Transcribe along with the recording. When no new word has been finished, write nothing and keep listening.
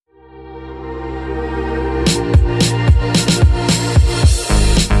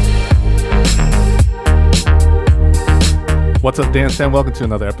What's up, Dance Fam? Welcome to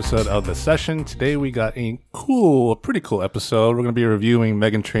another episode of The Session. Today we got a pretty cool episode. We're going to be reviewing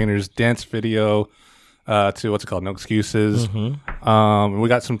Meghan Trainor's dance video to what's it called? No Excuses. We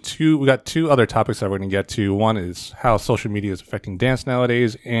got two other topics that we're going to get to. One is how social media is affecting dance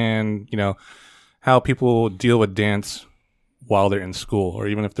nowadays, and how people deal with dance while they're in school, or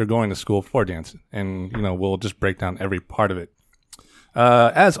even if they're going to school for dance. And we'll just break down every part of it.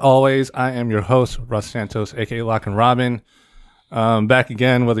 As always, I am your host, Russ Santos, aka Lock and Robin. Back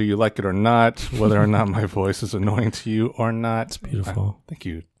again, whether you like it or not, whether or not my voice is annoying to you or not. It's beautiful. Thank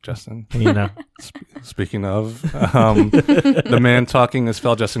you, Justin. Speaking of, the man talking is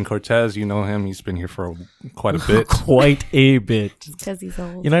Fel Justin Cortez. You know him. He's been here for quite a bit. Quite a bit. Because he's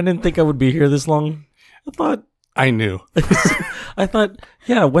old. I didn't think I would be here this long. I knew. I thought,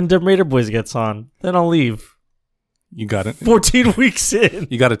 when Dem Raider Boys gets on, then I'll leave. You got it. 14 weeks in.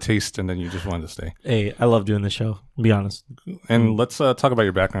 You got a taste, and then you just wanted to stay. Hey, I love doing the show. I'll be honest. And let's talk about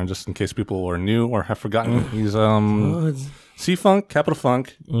your background, just in case people are new or have forgotten. He's C-Funk, Capital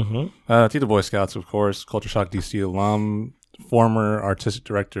Funk, Tita Boy Scouts, of course, Culture Shock DC alum, former artistic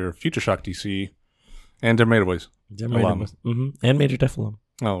director, Future Shock DC, and Dem Raider Boys. Dem Raider Boys. And Major Def alum.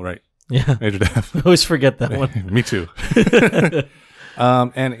 Oh, right. Yeah. Major Def. I always forget that one. Me too.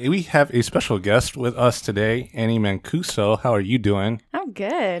 And we have a special guest with us today, Annie Mancuso. How are you doing? I'm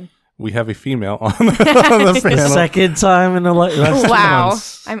good. We have a female on the The panel. second time in the last 2 Wow.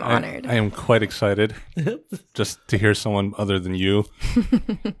 months. I'm honored. I am quite excited just to hear someone other than you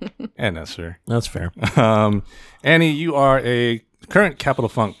and Esther. That's fair. Annie, you are a current Capital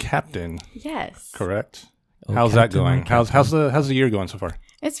Funk captain, Yes. correct? Oh, How's that captain, going? my captain. How's the year going so far?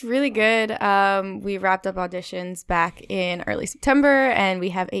 It's really good. We wrapped up auditions back in early September, and we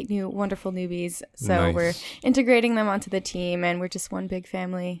have 8 new wonderful newbies. So Nice. we're integrating them onto the team, and we're just one big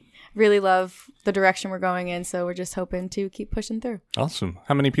family. Really love the direction we're going in, so we're just hoping to keep pushing through. Awesome.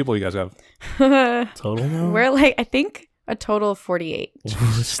 How many people you guys have? Total now? We're I think a total of 48.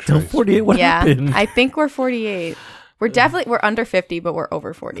 Still 48? What happened? I think we're 48. We're under 50, but we're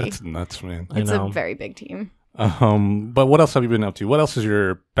over 40. That's nuts, man. It's a very big team. But what else have you been up to? What else is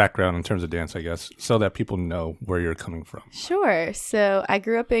your background in terms of dance, I guess, so that people know where you're coming from? Sure. So I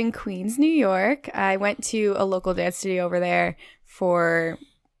grew up in Queens, New York. I went to a local dance studio over there for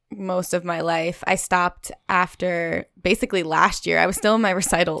most of my life. I stopped after basically last year. I was still in my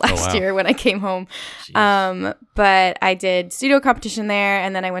recital last year when I came home. But I did studio competition there,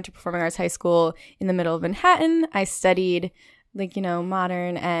 and then I went to performing arts high school in the middle of Manhattan. I studied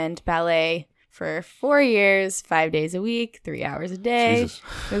modern and ballet for 4 years, 5 days a week, 3 hours a day. Jesus.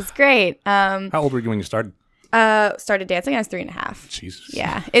 It was great. How old were you when you started? Started dancing, I was 3.5. Jesus.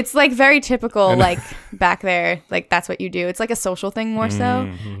 Yeah. It's very typical, back there, that's what you do. It's a social thing more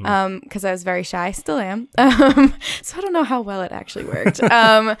so. Because I was very shy, still am. So I don't know how well it actually worked.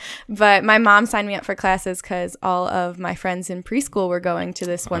 But my mom signed me up for classes because all of my friends in preschool were going to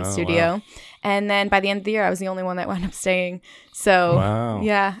this one studio. Wow. And then by the end of the year, I was the only one that wound up staying. So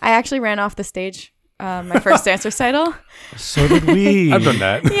yeah, I actually ran off the stage. My first dance recital. So did we. I've done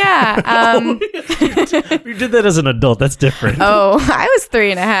that. Yeah. You did that as an adult. That's different. Oh, I was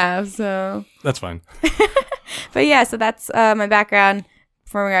 3.5, so. That's fine. But yeah, so that's my background,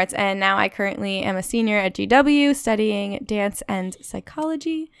 performing arts, and now I currently am a senior at GW studying dance and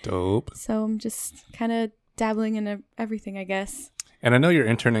psychology. Dope. So I'm just kind of dabbling in everything, I guess. And I know you're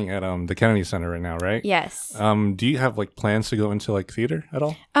interning at the Kennedy Center right now, right? Yes. Do you have plans to go into theater at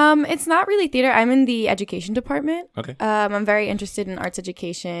all? It's not really theater. I'm in the education department. Okay. I'm very interested in arts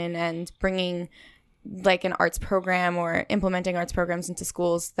education and bringing an arts program or implementing arts programs into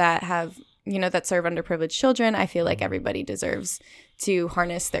schools that have, that serve underprivileged children. I feel like everybody deserves to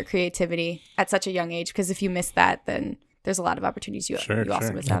harness their creativity at such a young age, because if you miss that, then there's a lot of opportunities you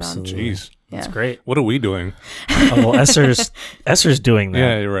also miss out on. Jeez. That's great. What are we doing? Oh, well, Esther's doing that.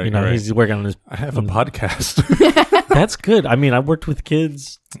 Yeah, you're right. You're right. He's working on his. I have a podcast. That's good. I mean, I've worked with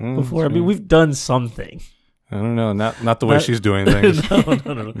kids before. I mean, we've done something. I don't know. Not the way she's doing things.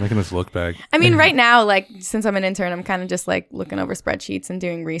 No. Making us look bad. I mean, right now, since I'm an intern, I'm kind of just looking over spreadsheets and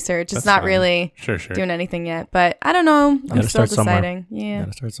doing research. It's That's not fine. really doing anything yet, but I don't know. I'm still deciding. Yeah.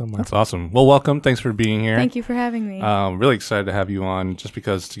 Gotta start somewhere. That's awesome. Well, welcome. Thanks for being here. Thank you for having me. Really excited to have you on, just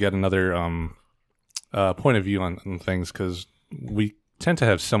because to get another point of view on things, because we tend to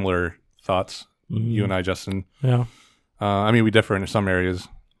have similar thoughts, you and I, Justin. Yeah. I mean, we differ in some areas.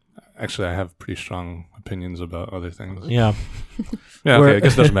 Actually, I have pretty strong opinions about other things. Yeah. Yeah, okay, I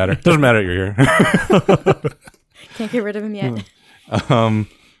guess it doesn't matter. Doesn't matter you're here. Can't get rid of him yet.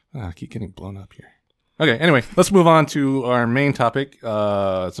 I keep getting blown up here. Okay, anyway, let's move on to our main topic.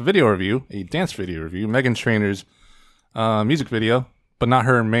 It's a video review, a dance video review. Meghan Trainor's music video, but not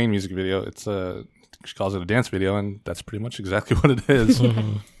her main music video. It's she calls it a dance video, and that's pretty much exactly what it is.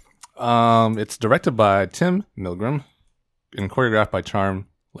 It's directed by Tim Milgram and choreographed by Charm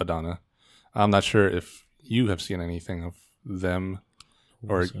LaDonna. I'm not sure if you have seen anything of them.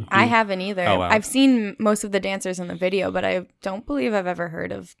 Or I haven't either. Oh, wow. I've seen most of the dancers in the video, but I don't believe I've ever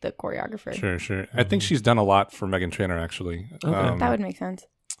heard of the choreographer. Sure. I think she's done a lot for Meghan Trainor, actually. Okay. That would make sense.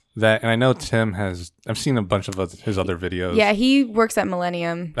 And I know Tim has. I've seen a bunch of his other videos. Yeah, he works at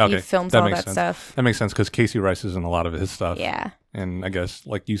Millennium. Okay, He films that all makes that sense. stuff. That makes sense because Casey Rice is in a lot of his stuff. Yeah. And I guess,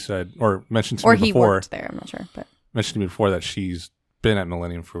 like you said, or mentioned to Or me he before, worked there. I'm not sure, but mentioned to me before that she's been at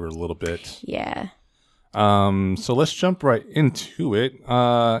Millennium for a little bit. yeah. So let's jump right into it.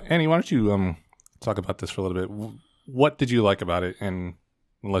 Annie, why don't you talk about this for a little bit? What did you like about it? And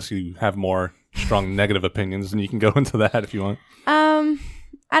unless you have more strong negative opinions, then you can go into that if you want.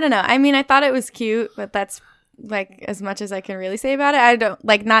 I don't know. I mean, I thought it was cute, but that's like as much as I can really say about it. I don't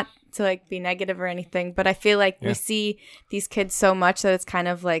like not to like be negative or anything, but I feel like we see these kids so much that it's kind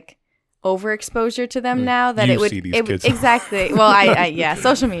of like overexposure to them now that You it would see these kids. exactly. Well, I yeah,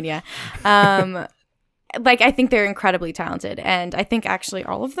 social media. Like I think they're incredibly talented, and I think actually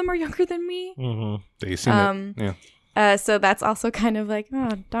all of them are younger than me. They seem yeah. So that's also kind of like,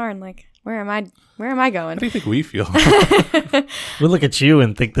 oh darn, like where am I going? How do you think we feel? We look at you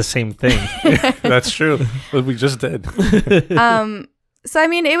and think the same thing. That's true. But we just did. So I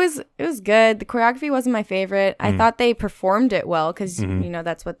mean, it was good. The choreography wasn't my favorite. I thought they performed it well because you know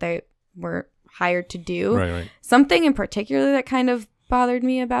that's what they were hired to do. Right. Something in particular that kind of bothered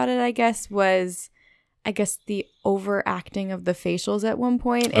me about it, I guess, was the overacting of the facials at one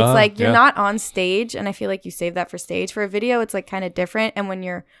point. It's like you're not on stage, and I feel like you save that for stage. For a video, it's like kind of different. And when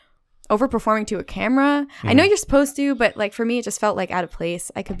you're overperforming to a camera, I know you're supposed to, but like for me, it just felt like out of place.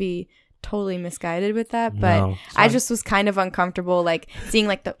 I could be totally misguided with that, but I just was kind of uncomfortable, like seeing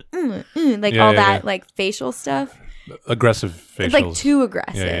like the all that like facial stuff, Aggressive facials. it's like too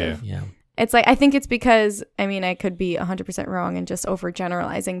aggressive. Yeah. It's like I think it's because I mean I could be 100% wrong and just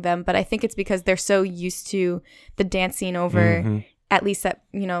overgeneralizing them, but I think it's because they're so used to the dance scene over at least at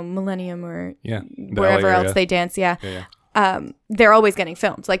Millennium or wherever else they dance. They're always getting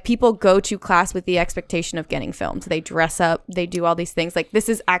filmed. Like people go to class with the expectation of getting filmed. They dress up, they do all these things. Like this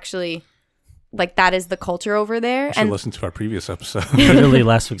is actually like that is the culture over there. You should listen to our previous episode. Literally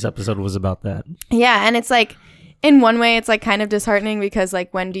last week's episode was about that. Yeah, and it's like in one way it's like kind of disheartening because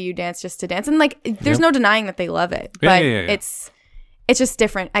like when do you dance just to dance? And like there's no denying that they love it. But it's just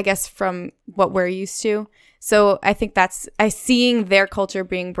different, I guess, from what we're used to. So I think seeing their culture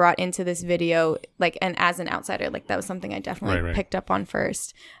being brought into this video, like, and as an outsider, like that was something I definitely picked up on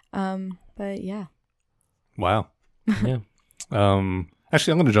first. But yeah. Wow. Yeah.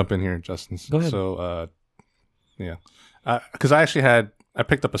 Actually, I'm going to jump in here, Justin. Go ahead. So, because I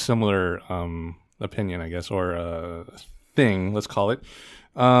picked up a similar opinion, I guess, or thing, let's call it,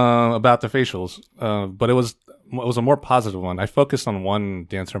 about the facials. But it was a more positive one. I focused on one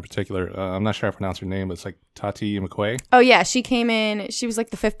dancer in particular. I'm not sure I pronounced her name, but it's like Tati McQuay. Oh yeah, she came in. She was like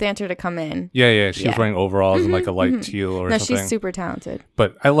the fifth dancer to come in. Yeah. She was wearing overalls and like a light teal or something. No, she's super talented.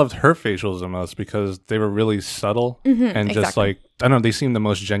 But I loved her facials the most because they were really subtle and just like, I don't know, they seemed the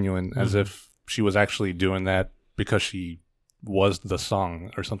most genuine, as if she was actually doing that because she was the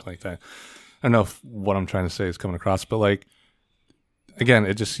song or something like that. I don't know if what I'm trying to say is coming across, but like, again,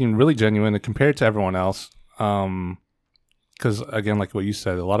 it just seemed really genuine compared to everyone else. Because again, like what you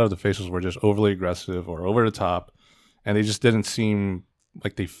said, a lot of the facials were just overly aggressive or over the top, and they just didn't seem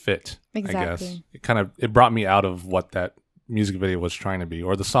like they fit. Exactly. I guess it brought me out of what that music video was trying to be,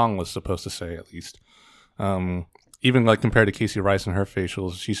 or the song was supposed to say, at least. Even like compared to Casey Rice and her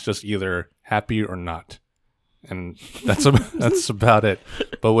facials, she's just either happy or not, and that's that's about it.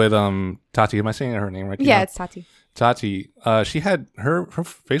 But with Tati, am I saying her name right? Yeah, it's Tati. Tati, she had her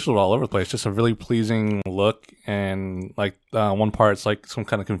facial all over the place, just a really pleasing look, and like one part it's like some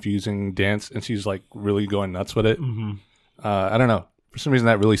kind of confusing dance, and she's like really going nuts with it. I don't know, for some reason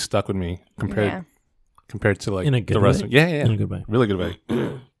that really stuck with me compared to like in a good the rest way? of yeah In a good way. really good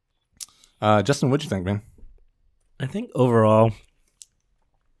way. Justin, what'd you think, man? I think overall,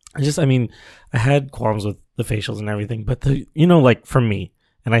 I had qualms with the facials and everything, but like for me,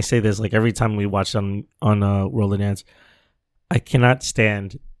 and I say this like every time we watch on World of Dance, I cannot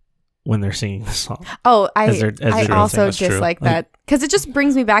stand when they're singing the song. Oh, I also That's true. dislike that because it just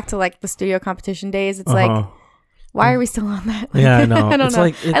brings me back to like the studio competition days. It's like, why are we still on that? Like, yeah, I know. I don't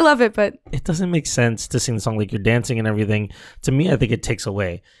know. I love it, but it doesn't make sense to sing the song like you're dancing and everything. To me, I think it takes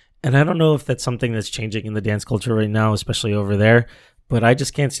away. And I don't know if that's something that's changing in the dance culture right now, especially over there. but I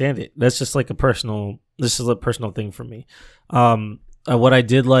just can't stand it. That's just like this is a personal thing for me. What I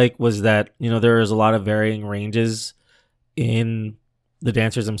did like was that, there was a lot of varying ranges in the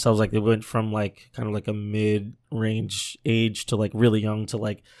dancers themselves. Like they went from like kind of like a mid-range age to like really young to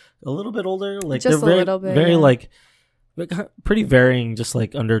like a little bit older. Like just they're a little bit, very yeah. like pretty varying, just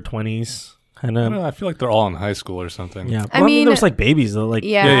like under 20s. Kind I of. don't know, I feel like they're all in high school or something. Yeah. I Well, mean, there was like babies though. Like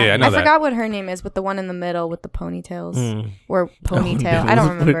Yeah, I know I that. forgot what her name is, but the one in the middle with the ponytails or ponytail. no. I don't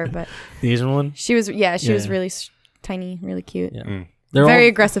remember, but the Asian one. she was was Yeah. really tiny, really cute. Yeah. Mm. They're Very all,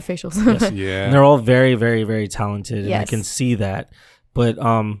 aggressive facials. Yeah. and they're all very, very, very talented, and I Yes. can see that. But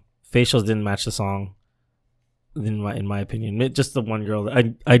facials didn't match the song. In my opinion, just the one girl.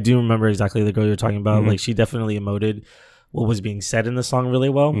 I do remember exactly the girl you're talking about. Mhm. Like she definitely emoted what was being said in the song really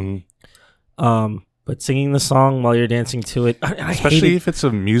well. Mhm. But singing the song while you're dancing to it, I Especially hate if it's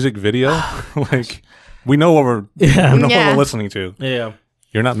a music video, like we know what we're Yeah. we know what Yeah. we're listening to. it. Yeah.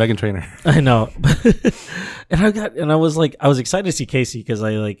 You're not Meghan Trainor. I know. I was excited to see Casey because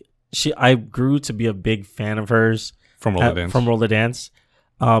I grew to be a big fan of hers From Roller Dance. from Roller Dance.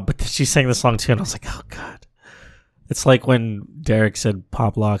 But then she sang the song too, and I was like, oh god. It's like when Derek said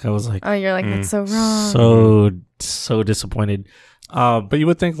pop lock, I was like, Oh, you're like, that's so wrong. so disappointed. But you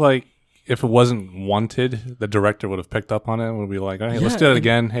would think like if it wasn't wanted, the director would have picked up on it and would be like, hey, let's do it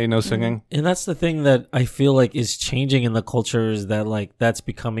again. Hey, no singing. And that's the thing that I feel like is changing in the culture is that like that's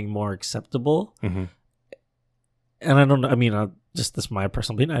becoming more acceptable. Mm-hmm. And I don't know. I mean, just this is my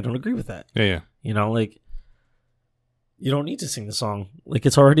personal opinion. I don't agree with that. Yeah. Like you don't need to sing the song. Like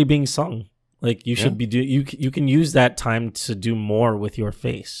it's already being sung. Like you should be you can use that time to do more with your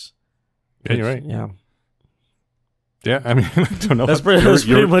face. Yeah, you're right. Yeah. Yeah, I mean, I don't know. That's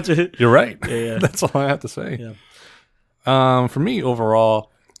pretty much it. You're right. Yeah. That's all I have to say. Yeah. For me,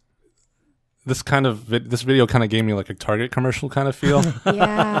 overall, this video kind of gave me like a Target commercial kind of feel.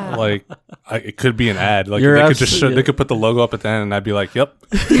 Yeah. Like it could be an ad. Like You're they could just absolutely- they could put the logo up at the end, and I'd be like, "Yep,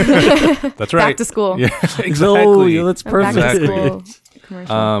 that's right." Back to school. Yeah, No, exactly. yeah, that's A back perfect. to school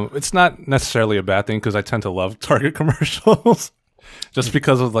commercial. It's not necessarily a bad thing because I tend to love Target commercials, just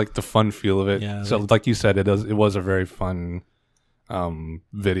because of like the fun feel of it. Yeah, so, like you said, it was a very fun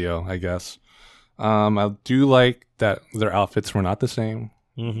video, I guess. I do like that their outfits were not the same.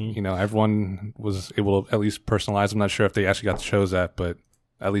 Mm-hmm. Everyone was able to at least personalize. I'm not sure if they actually got to shows that, but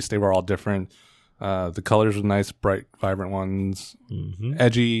at least they were all different. The colors were nice, bright, vibrant ones, Mm-hmm.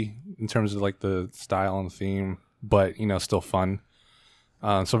 edgy in terms of like the style and theme, but still fun.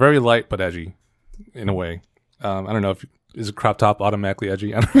 So very light but edgy in a way. I don't know if is a crop top automatically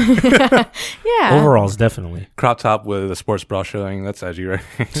edgy. I don't know. Yeah. Overalls, definitely. Crop top with a sports bra showing, that's edgy, right?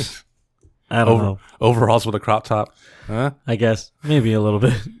 I don't know. Overalls with a crop top. Huh? I guess maybe a little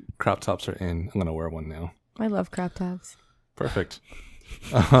bit. Crop tops are in. I'm gonna wear one now. I love crop tops. Perfect.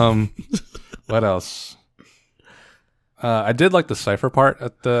 What else? I did like the cipher part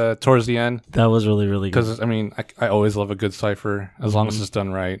towards the end That was really, really good. because I mean I always love a good cipher as long as it's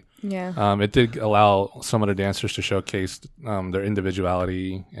done right. Yeah. It did allow some of the dancers to showcase their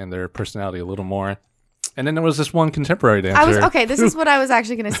individuality and their personality a little more. And then there was this one contemporary dancer. This is what I was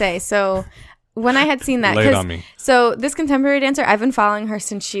actually going to say. So when I had seen that, Lay it on me. So this contemporary dancer, I've been following her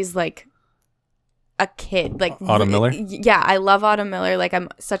since she's like a kid. Like Autumn Miller? Yeah, I love Autumn Miller. Like I'm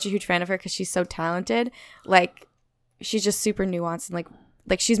such a huge fan of her because she's so talented. Like she's just super nuanced and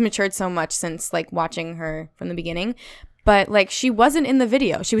like she's matured so much since like watching her from the beginning. But like she wasn't in the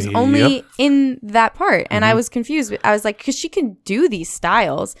video. She was only in that part. And I was confused. I was like, because she can do these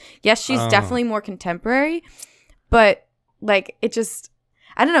styles. Yes, she's definitely more contemporary. But like it just,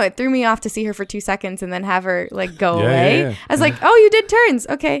 I don't know. It threw me off to see her for 2 seconds and then have her like go away. Yeah. I was like, oh, you did turns.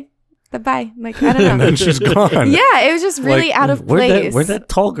 Okay. Bye. Like, I don't know. And then she's gone. Yeah, it was just really Like, out of place. Where'd that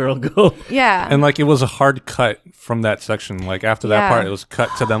tall girl go? Yeah. And like it was a hard cut from that section. Like after that Yeah. part, it was cut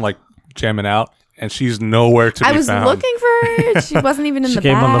to them like jamming out, and she's nowhere to be I was found. looking for her. She wasn't even in She the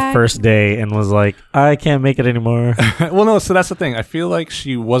came on the back. first day and was like, I can't make it anymore. Well, no. So that's the thing. I feel like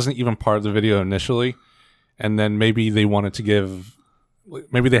she wasn't even part of the video initially, and then maybe they wanted to give.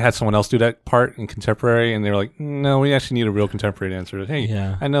 Maybe they had someone else do that part in contemporary, and they were like, "No, we actually need a real contemporary dancer." Hey,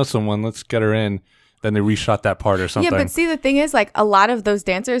 Yeah. I know someone. Let's get her in. Then they reshot that part or something. Yeah, but see, the thing is, like, a lot of those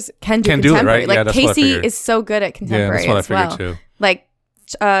dancers can do Can do it, contemporary. right? Like, Yeah, that's what I Casey figured. is so good at contemporary that's what I as figured well. too. Like,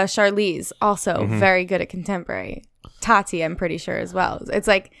 Charlize, also Mm-hmm. very good at contemporary. Tati, I'm pretty sure, as well. It's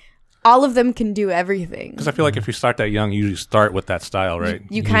like, all of them can do everything. Because I feel like if you start that young, you usually start with that style, right?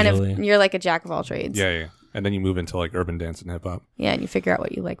 You kind Usually. of, you're like a jack of all trades. Yeah. And then you move into like urban dance and hip hop, Yeah, and you figure out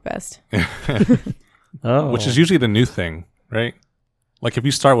what you like best. Oh. which is usually the new thing, right? Like if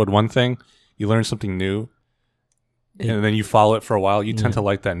you start with one thing, you learn something new, and then you follow it for a while, you tend to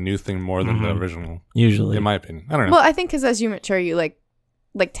like that new thing more than the original. Usually, in my opinion. I don't know. Well, I think because as you mature, you like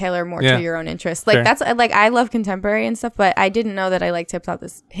tailor more to your own interests. Like Fair. that's like I love contemporary and stuff, but I didn't know that I liked hip hop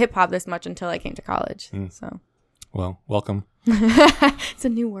this much until I came to college. So, well, welcome. It's a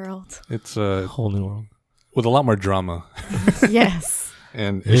new world. It's a whole new world with a lot more drama. Yes.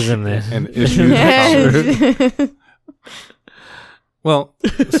 And isn't it? And issues. Well,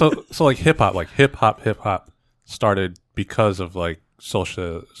 so like hip hop started because of like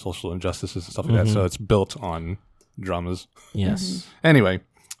social injustices and stuff like that. So it's built on dramas. Yes. Anyway,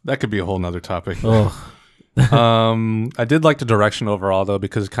 that could be a whole nother topic. Oh. I did like the direction overall though,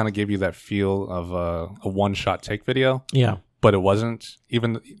 because it kind of gave you that feel of a one-shot take video. Yeah. But it wasn't.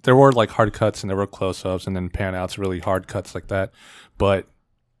 Even there were like hard cuts and there were close-ups and then pan outs, really hard cuts like that. But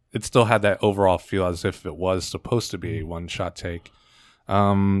it still had that overall feel as if it was supposed to be a one-shot take.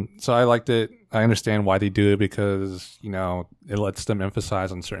 So I liked it. I understand why they do it because, you know, it lets them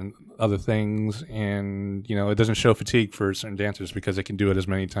emphasize on certain other things and, you know, it doesn't show fatigue for certain dancers because they can do it as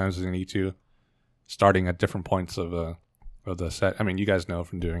many times as they need to, starting at different points of the set. I mean, you guys know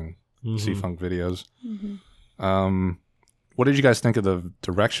from doing C-Funk videos. What did you guys think of the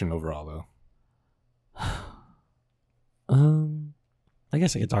direction overall, though? I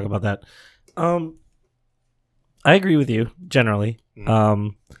guess I could talk about that. I agree with you generally.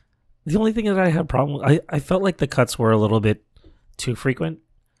 The only thing that I had problem with, I felt like the cuts were a little bit too frequent.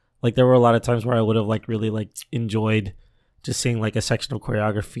 Like there were a lot of times where I would have like really like enjoyed just seeing like a section of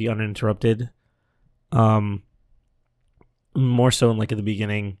choreography uninterrupted. More so in like at the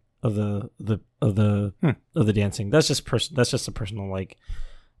beginning of the dancing. That's just a personal like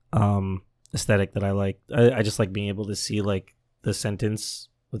aesthetic that I like. I just like being able to see like the sentence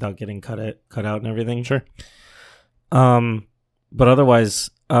without getting cut out and everything. Sure. But otherwise,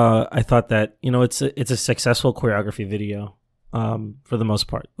 I thought that, you know, it's a successful choreography video, for the most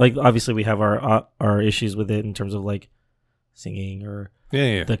part. Like obviously we have our issues with it in terms of like singing or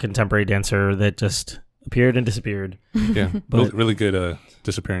the contemporary dancer that just appeared and disappeared. Yeah, but really good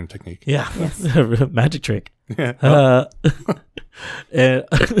disappearing technique. Yeah, magic trick. Yeah. And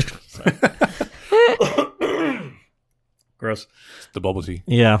gross. The bubble tea.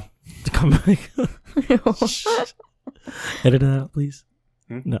 Yeah. Come back. Edit it out, please.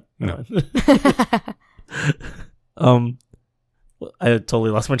 No. I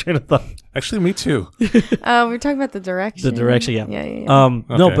totally lost my train of thought. Actually, me too. We're talking about the direction. The direction, yeah. Yeah. No,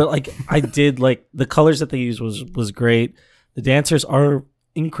 Okay. but like I did like the colors that they used was great. The dancers are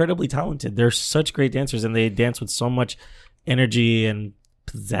incredibly talented. They're such great dancers, and they dance with so much energy and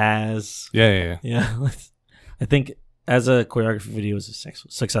pizzazz. Yeah. Yeah. I think as a choreography video, it was a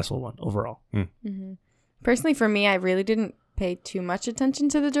successful one overall. Personally, for me, I really didn't pay too much attention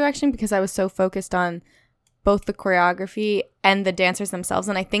to the direction because I was so focused on both the choreography and the dancers themselves.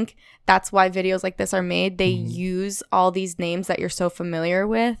 And I think that's why videos like this are made. They use all these names that you're so familiar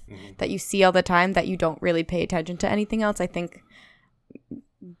with, that you see all the time, that you don't really pay attention to anything else. I think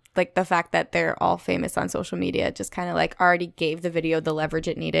like the fact that they're all famous on social media just kind of like already gave the video the leverage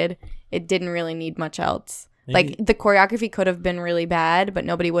it needed. It didn't really need much else. Maybe. Like the choreography could have been really bad, but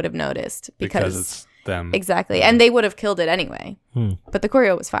nobody would have noticed because it's them. Exactly. And they would have killed it anyway. But the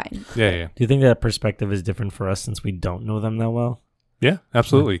choreo was fine. Yeah. Do you think that perspective is different for us since we don't know them that well? Yeah,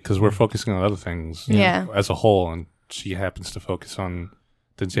 absolutely. Because we're focusing on other things as a whole, and she happens to focus on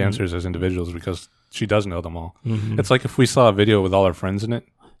the dancers as individuals because she does know them all. It's like if we saw a video with all our friends in it.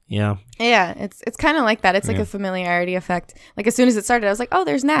 Yeah. Yeah, it's kind of like that. It's like a familiarity effect. Like as soon as it started, I was like, oh,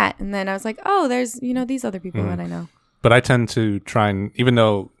 there's Nat. And then I was like, oh, there's, you know, these other people that I know. But I tend to try and, even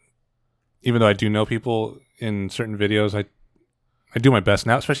though I do know people in certain videos, I do my best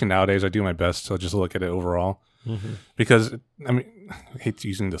now, especially nowadays, I do my best to just look at it overall. Because, I mean, I hate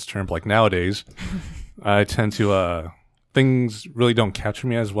using this term, but like nowadays, I tend to, things really don't capture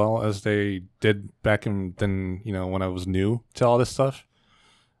me as well as they did back when I was new to all this stuff.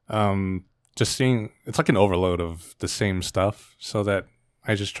 Just seeing, it's like an overload of the same stuff, so that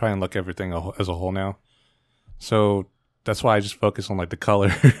I just try and look everything as a whole now. So that's why I just focus on like the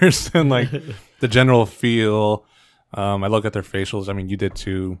colors and like the general feel. I look at their facials. I mean, you did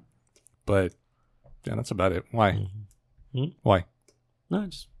too, but yeah, that's about it. Why? Why? No,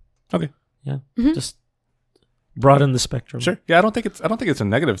 just okay. Yeah, just broaden the spectrum. Sure. Yeah, I don't think it's a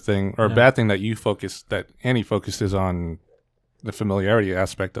negative thing or a bad thing that Annie focuses on the familiarity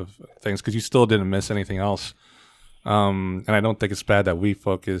aspect of things, because you still didn't miss anything else. And I don't think it's bad that we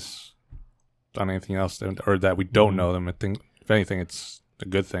focus on anything else or that we don't know them. I think if anything, it's a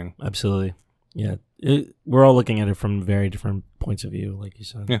good thing. Absolutely. Yeah. We're all looking at it from very different points of view, like you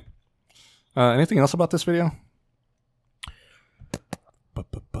said. Yeah. Anything else about this video?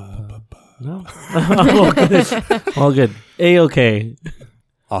 No. All good. All good. A-okay.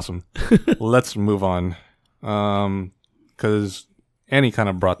 Awesome. Let's move on. Because Annie kind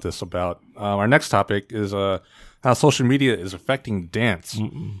of brought this about. Our next topic is how social media is affecting dance.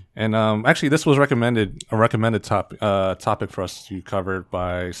 And actually, this was a recommended topic for us to cover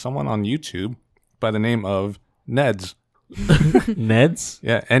by someone on YouTube by the name of Neds. Neds?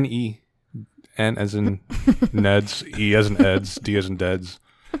 Yeah, N as in Neds, E as in Eds, D as in Deads,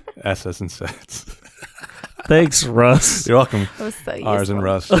 S as in Sets. Thanks, Russ. You're welcome. That was so R as in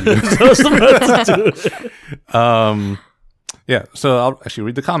useful. Russ. Yeah, so I'll actually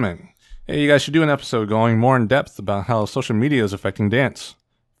read the comment. Hey, you guys should do an episode going more in depth about how social media is affecting dance.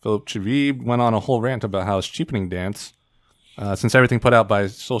 Philip Chavib went on a whole rant about how it's cheapening dance. Since everything put out by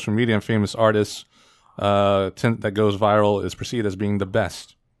social media and famous artists that goes viral is perceived as being the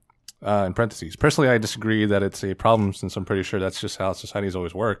best. In parentheses. Personally, I disagree that it's a problem since I'm pretty sure that's just how society's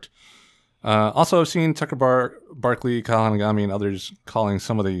always worked. Also, I've seen Tucker Barkley, Kyle Hanagami, and others calling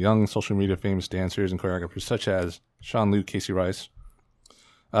some of the young social media famous dancers and choreographers, such as Sean Liu, Casey Rice,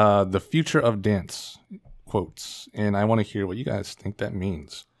 the future of dance, quotes. And I want to hear what you guys think that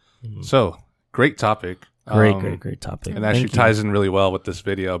means. So, great topic. Great topic. And actually ties in really well with this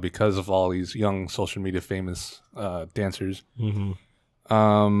video because of all these young social media famous dancers.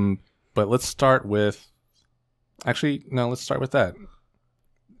 But let's start with... Actually, no, let's start with that.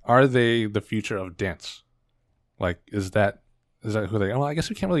 Are they the future of dance? Like, is that who they are? Well, I guess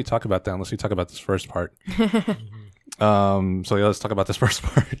we can't really talk about that unless we talk about this first part. So yeah, let's talk about this first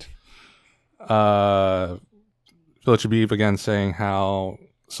part. Phil Chabib again saying how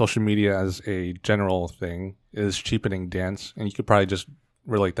social media as a general thing is cheapening dance, and you could probably just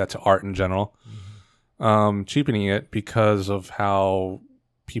relate that to art in general. Cheapening it because of how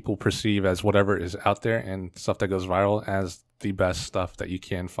people perceive as whatever is out there and stuff that goes viral as the best stuff that you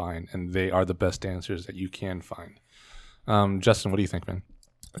can find, and they are the best dancers that you can find. Justin, what do you think, man?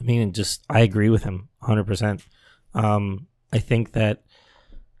 I mean, I agree with him 100%. I think that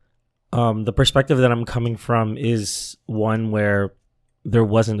the perspective that I'm coming from is one where there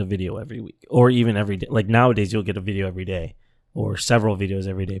wasn't a video every week or even every day. Like nowadays, you'll get a video every day or several videos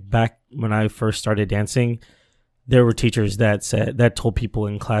every day. Back when I first started dancing, there were teachers that told people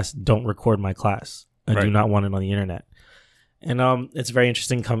in class, "Don't record my class. I do not want it on the internet." And it's very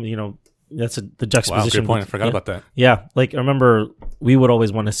interesting. That's the juxtaposition. Wow, good point. I forgot about that. Yeah, like I remember we would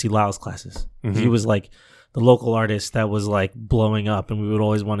always want to see Lyle's classes. He was like the local artist that was like blowing up, and we would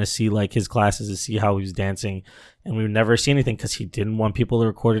always want to see like his classes to see how he was dancing, and we would never see anything because he didn't want people to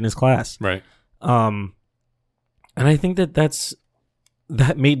record in his class. Right. And I think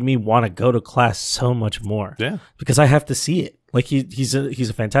that made me want to go to class so much more. Yeah. Because I have to see it. Like he's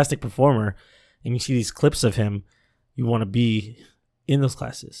a fantastic performer, and you see these clips of him, you want to be in those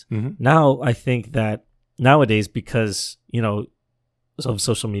classes. Now I think that nowadays, because of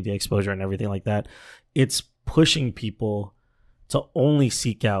social media exposure and everything like that, it's pushing people to only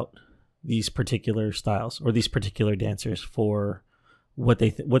seek out these particular styles or these particular dancers for what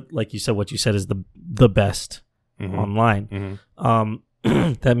they like you said is the best online.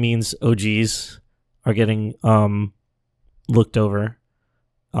 That means OGs are getting looked over,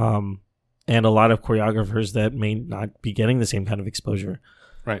 and a lot of choreographers that may not be getting the same kind of exposure.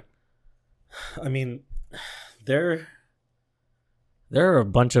 Right. I mean, there are a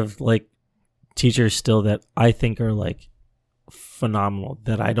bunch of like teachers still that I think are like phenomenal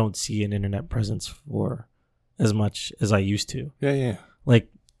that I don't see an internet presence for as much as I used to. Yeah.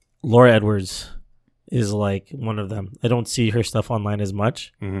 Like Laura Edwards is like one of them. I don't see her stuff online as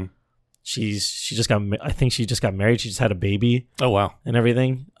much. She just got married. She just had a baby. Oh wow. And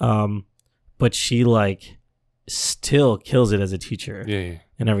everything. But she like still kills it as a teacher. Yeah.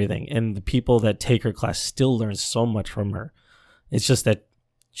 And everything. And the people that take her class still learn so much from her. It's just that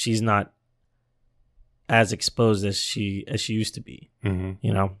she's not as exposed as she used to be.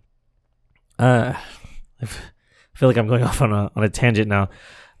 I feel like I'm going off on a tangent now.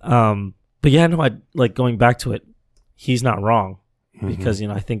 But yeah, no, I like going back to it. He's not wrong because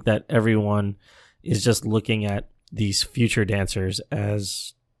I think that everyone is just looking at these future dancers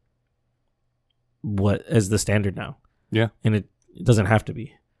as the standard now. Yeah, and it doesn't have to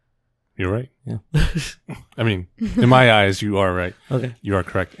be. You're right. Yeah. I mean, in my eyes, you are right. Okay, you are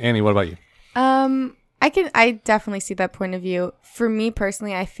correct. Annie, what about you? I definitely see that point of view. For me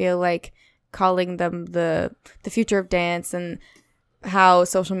personally, I feel like calling them the future of dance and how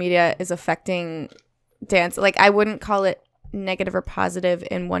social media is affecting dance. Like, I wouldn't call it negative or positive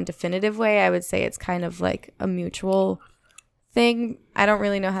in one definitive way. I would say it's kind of like a mutual thing. I don't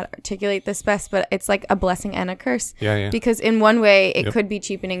really know how to articulate this best, but it's like a blessing and a curse. Yeah. Because in one way, it could be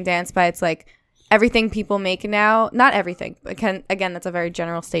cheapening dance by it's like everything people make now, not everything, again, that's a very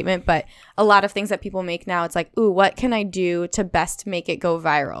general statement, but a lot of things that people make now, it's like, ooh, what can I do to best make it go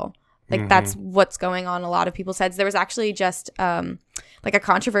viral? Like that's what's going on in a lot of people's heads. There was actually just like a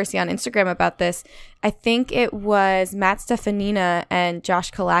controversy on Instagram about this. I think it was Matt Stefanina and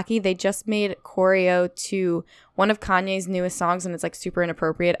Josh Kalaki. They just made choreo to one of Kanye's newest songs, and it's like super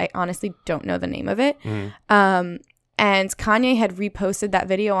inappropriate. I honestly don't know the name of it. And Kanye had reposted that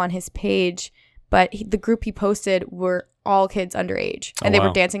video on his page, but the group he posted were all kids underage, and they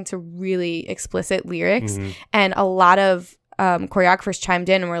were dancing to really explicit lyrics. And a lot of choreographers chimed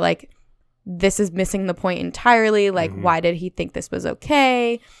in and were like, this is missing the point entirely. Like, why did he think this was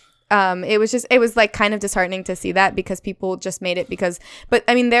okay? It was like kind of disheartening to see that, because people just made it but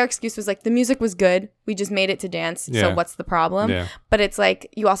I mean, their excuse was like, the music was good, we just made it to dance. So what's the problem? But it's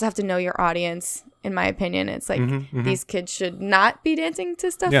like, you also have to know your audience, in my opinion. It's like, these kids should not be dancing to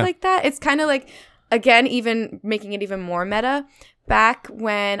stuff like that. It's kind of like, again, even making it even more meta. Back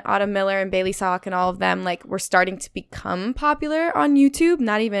when Autumn Miller and Bailey Salk and all of them like were starting to become popular on YouTube,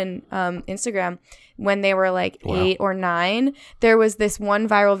 not even Instagram, when they were like 8 or 9, there was this one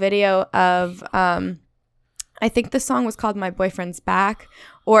viral video of I think the song was called My Boyfriend's Back,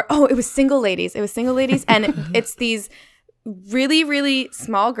 or it was Single Ladies. It was Single Ladies, and it's these really, really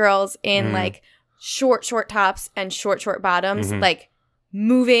small girls in like short tops and short bottoms, like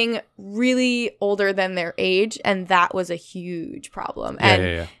moving really older than their age, and that was a huge problem.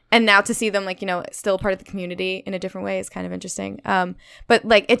 And now to see them like, you know, still part of the community in a different way is kind of interesting. But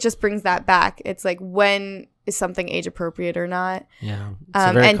like, it just brings that back. It's like, when is something age appropriate or not?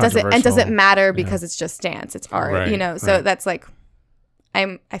 And does it matter because it's just dance, it's art, you know? So that's like,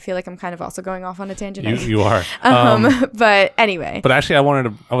 I feel like I'm kind of also going off on a tangent. You are. But anyway. But actually,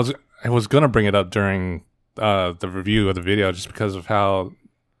 I was gonna bring it up during the review of the video, just because of how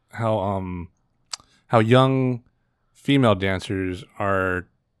young female dancers are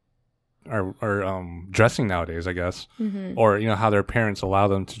dressing nowadays, I guess, or you know, how their parents allow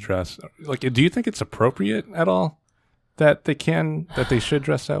them to dress. Like, do you think it's appropriate at all that they should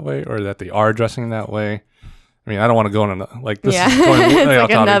dress that way, or that they are dressing that way? I mean, I don't want to go on like this. Is going it's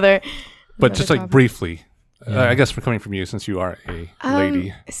like another. But just like topic. Briefly. I guess coming from you, since you are a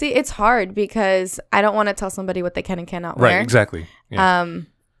lady. See, it's hard because I don't want to tell somebody what they can and cannot wear. Right, exactly. Yeah.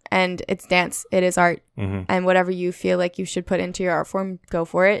 And it's dance. It is art. And whatever you feel like you should put into your art form, go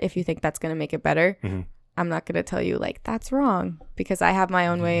for it. If you think that's going to make it better. I'm not going to tell you like that's wrong, because I have my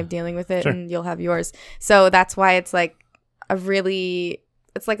own way of dealing with it, and you'll have yours. So that's why it's like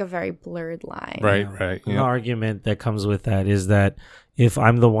it's like a very blurred line. Right. The argument that comes with that is that if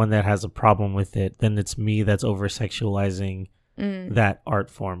I'm the one that has a problem with it, then it's me that's over sexualizing that art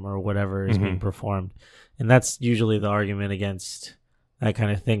form or whatever is being performed. And that's usually the argument against that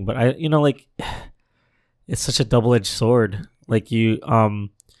kind of thing. But it's such a double-edged sword. Like, you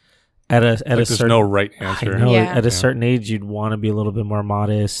at a there's certain, no right answer. I know, at a certain age you'd want to be a little bit more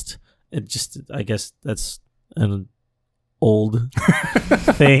modest. It just, I guess that's an old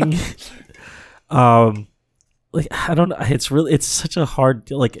thing. Like, I don't know. It's such a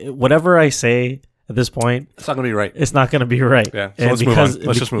hard, like, whatever I say at this point, it's not gonna be right. It's not gonna be right. Yeah. So let's move on.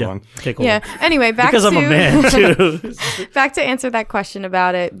 Let's just move on. Okay, cool. Yeah. Anyway, because I'm a man too. Back to answer that question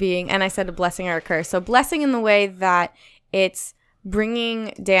about it being, and I said a blessing or a curse. So blessing in the way that it's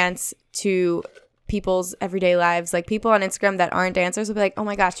bringing dance to people's everyday lives. Like, people on Instagram that aren't dancers will be like, oh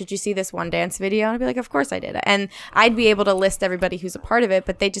my gosh, did you see this one dance video? And I'd be like, of course I did. And I'd be able to list everybody who's a part of it,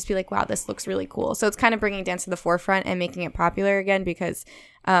 but they'd just be like, wow, this looks really cool. So it's kind of bringing dance to the forefront and making it popular again, because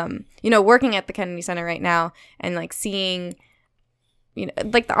you know, working at the Kennedy Center right now and like seeing, you know,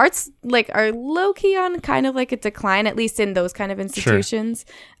 like the arts like are low-key on kind of like a decline, at least in those kind of institutions.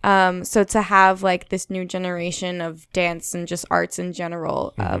 So to have like this new generation of dance and just arts in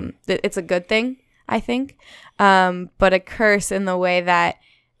general, it's a good thing, I think. But a curse in the way that,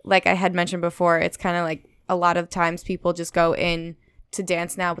 like I had mentioned before, it's kind of like a lot of times people just go in to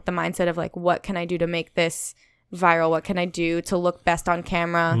dance now with the mindset of like, what can I do to make this viral? What can I do to look best on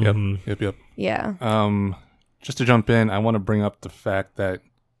camera? Yep. Yeah. Just to jump in, I want to bring up the fact that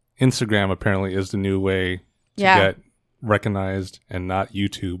Instagram apparently is the new way to get recognized, and not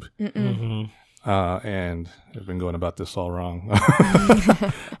YouTube. And I've been going about this all wrong.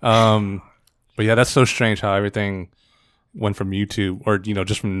 But yeah, that's so strange how everything went from YouTube, or you know,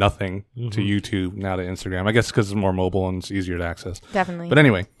 just from nothing to YouTube, now to Instagram. I guess because it's more mobile and it's easier to access. Definitely. But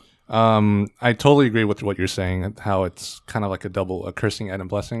anyway, I totally agree with what you're saying, how it's kind of like a cursing and a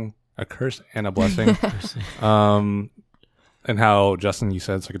blessing. A curse and a blessing. and how Justin, you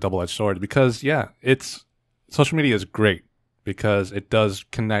said it's like a double-edged sword because it's social media is great because it does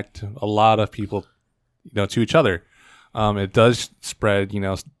connect a lot of people, to each other. It does spread,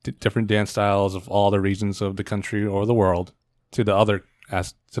 different dance styles of all the regions of the country or the world to the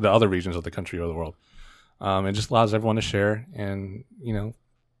other regions of the country or the world. It just allows everyone to share and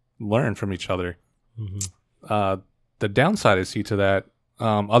learn from each other. Mm-hmm. The downside I see to that,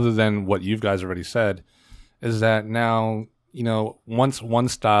 other than what you guys already said, is that now once one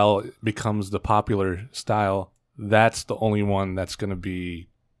style becomes the popular style, that's the only one that's going to be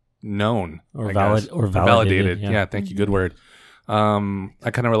known or validated. Yeah, thank you. Good word.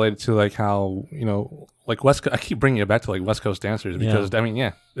 I kind of related to like how like West. I keep bringing it back to like West Coast dancers because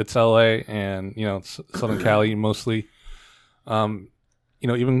it's LA and it's Southern Cali mostly.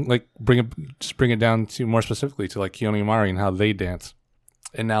 Even like bring it down to more specifically to like Keone Amari and how they dance,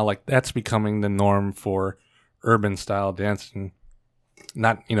 and now like that's becoming the norm for urban style dancing,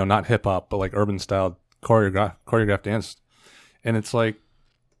 not hip hop, but like urban style choreographed dance, and it's like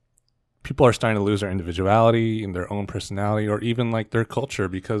people are starting to lose their individuality and their own personality, or even like their culture,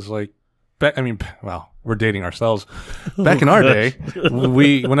 because like, we're dating ourselves. Back in our day,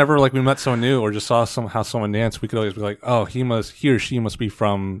 whenever like we met someone new or just saw how someone danced, we could always be like, oh, he or she must be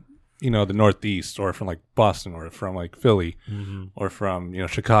from the Northeast, or from like Boston, or from like Philly, mm-hmm. or from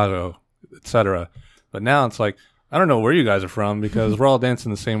Chicago, etc. But now it's like, I don't know where you guys are from because we're all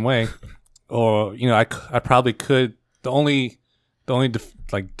dancing the same way. Or I probably could. The only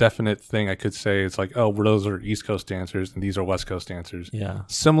definite thing I could say is like, oh, those are East Coast dancers and these are West Coast dancers. Yeah,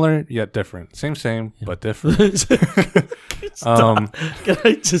 similar yet different. Same, but different. Can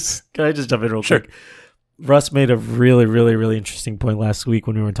I just jump in real quick? Russ made a really, really, really interesting point last week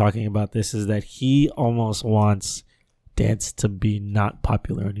when we were talking about this. Is that he almost wants dance to be not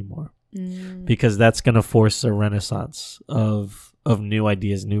popular anymore, because that's going to force a renaissance of new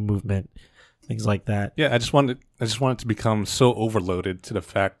ideas, new movement. Things like that. Yeah, I just want it to become so overloaded to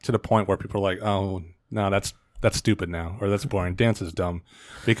the point where people are like, oh no, that's stupid now, or that's boring. Dance is dumb,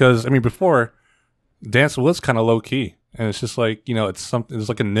 because before, dance was kind of low key, and it's just like it's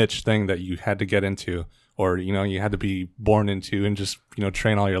like a niche thing that you had to get into, or you had to be born into, and just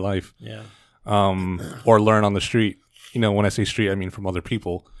train all your life. Yeah. Or learn on the street. When I say street, I mean from other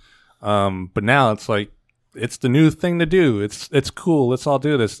people. But now it's like, it's the new thing to do. It's cool. Let's all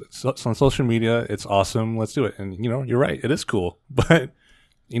do this. It's on social media. It's awesome. Let's do it. And you're right. It is cool. But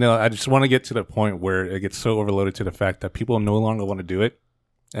I just want to get to the point where it gets so overloaded to the fact that people no longer want to do it,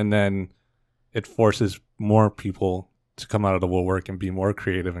 and then it forces more people to come out of the woodwork and be more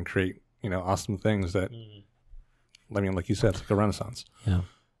creative and create awesome things that. Like you said, it's like a renaissance. Yeah.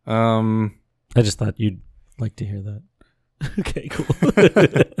 I just thought you'd like to hear that. Okay. Cool.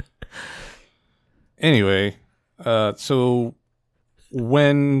 Anyway, so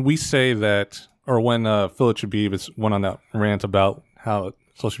when we say that, or when Philip Chabib went on that rant about how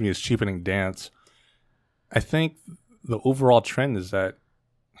social media is cheapening dance, I think the overall trend is that,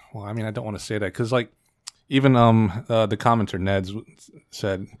 I don't want to say that, because like even the commenter Ned's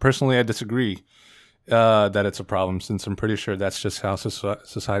said, personally, I disagree that it's a problem, since I'm pretty sure that's just how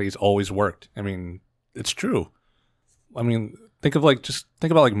society's always worked. It's true. Think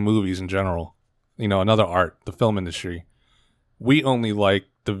about like movies in general. Another art, the film industry. We only like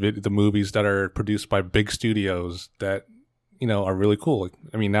the movies that are produced by big studios that, are really cool.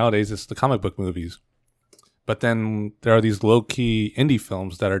 Nowadays it's the comic book movies. But then there are these low-key indie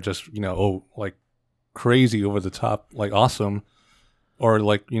films that are just, like crazy over the top, like awesome. Or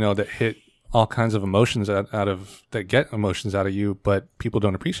like, that hit all kinds of emotions that get emotions out of you, but people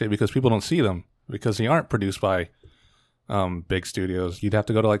don't appreciate because people don't see them, because they aren't produced by big studios. You'd have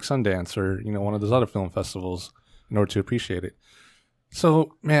to go to like Sundance or one of those other film festivals in order to appreciate it.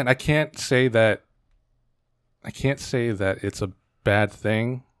 So man, I can't say that it's a bad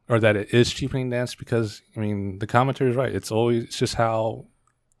thing, or that it is cheapening dance, because the commentator is right. It's just how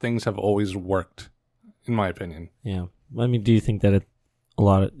things have always worked, in my opinion. Yeah. Do you think that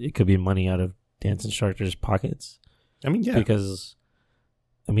it could be money out of dance instructors' pockets? Yeah. Because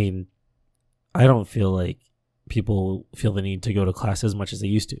I don't feel like people feel the need to go to class as much as they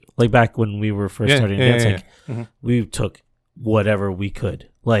used to. Like back when we were first starting to dance, mm-hmm. we took whatever we could.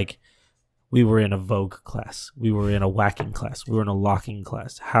 Like we were in a Vogue class, we were in a whacking class, we were in a locking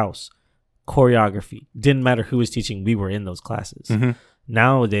class, house, choreography. Didn't matter who was teaching, we were in those classes. Mm-hmm.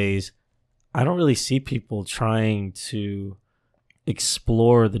 Nowadays, I don't really see people trying to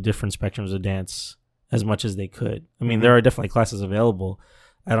explore the different spectrums of dance as much as they could. Mm-hmm. There are definitely classes available.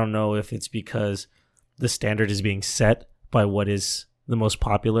 I don't know if it's because the standard is being set by what is the most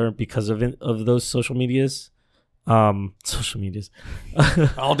popular because of those social medias, Social medias.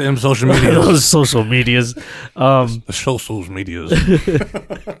 All damn social media. Those social medias. The social medias.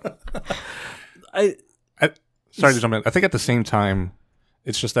 Sorry to jump in. I think at the same time,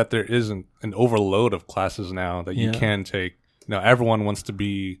 it's just that there isn't an overload of classes now that you can take. Everyone wants to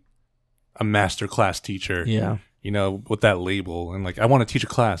be a master class teacher. Yeah. With that label. And like, I want to teach a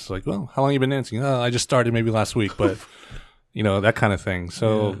class. Like, well, how long have you been dancing? Oh, I just started maybe last week, but that kind of thing.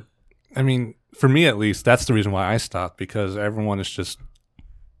 So, I mean, for me at least, that's the reason why I stopped, because everyone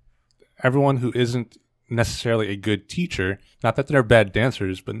who isn't necessarily a good teacher, not that they're bad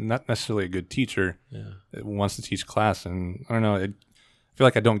dancers, but not necessarily a good teacher, wants to teach class. And I don't know, I feel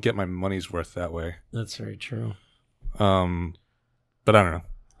like I don't get my money's worth that way. That's very true. But I don't know.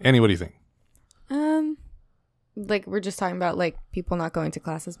 Annie, what do you think? Like, we're just talking about like people not going to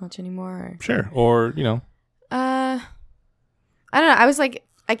class as much anymore. Or... Sure. Or, I don't know. I was like,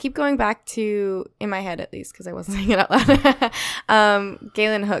 I keep going back to, in my head at least, because I wasn't saying it out loud,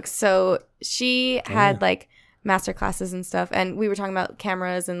 Galen Hooks. So she had like master classes and stuff. And we were talking about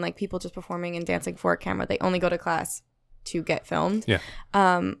cameras and like people just performing and dancing for a camera. They only go to class to get filmed. Yeah.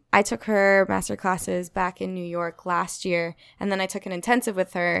 I took her master classes back in New York last year. And then I took an intensive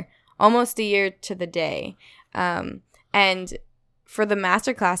with her almost a year to the day. And for the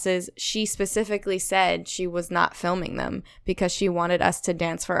master classes, she specifically said she was not filming them because she wanted us to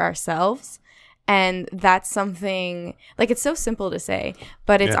dance for ourselves. And that's something, like, it's so simple to say,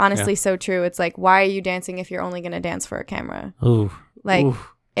 but it's honestly so true. It's like, why are you dancing if you're only going to dance for a camera? Ooh. Like,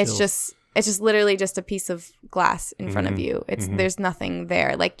 it's just literally just a piece of glass in front of you. There's nothing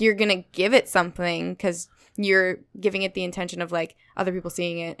there. Like, you're going to give it something because you're giving it the intention of like other people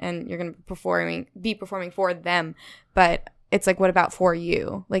seeing it, and you're going to be performing for them. But it's like, what about for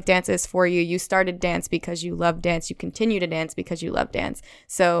you? Like, dance is for you. You started dance because you love dance. You continue to dance because you love dance.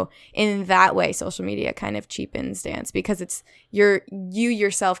 So in that way, social media kind of cheapens dance, because it's you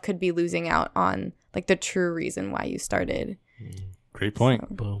yourself could be losing out on like the true reason why you started. Great point.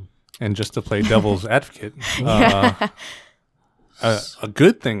 So. Boom. And just to play devil's advocate, a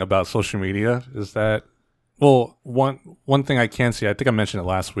good thing about social media is that, well, one thing I can see, I think I mentioned it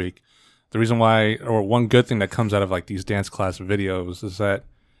last week, the reason why, or one good thing that comes out of like these dance class videos is that,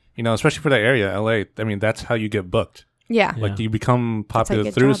 especially for that area, LA, I mean, that's how you get booked. Yeah. Like, you become popular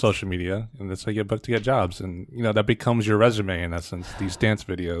through social media, and that's how you get booked to get jobs. And, that becomes your resume in essence, these dance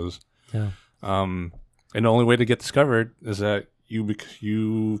videos. Yeah. And the only way to get discovered is that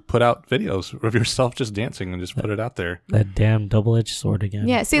you put out videos of yourself just dancing and just put it out there. That damn double-edged sword again.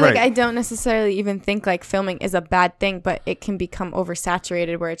 Yeah, see, like, I don't necessarily even think like filming is a bad thing, but it can become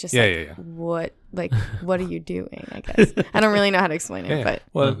oversaturated where it's just what are you doing, I guess. I don't really know how to explain it, but.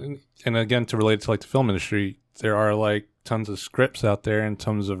 Well, and again, to relate it to like the film industry, there are like tons of scripts out there and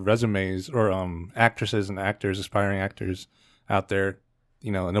tons of resumes or actresses and actors, aspiring actors out there,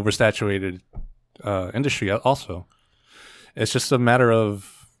 an oversaturated industry also. It's just a matter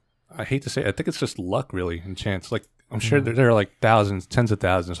of, I hate to say it, I think it's just luck, really, and chance. Like, I'm sure there are like thousands, tens of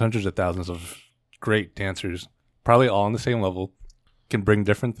thousands, hundreds of thousands of great dancers, probably all on the same level, can bring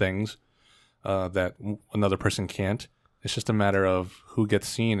different things that another person can't. It's just a matter of who gets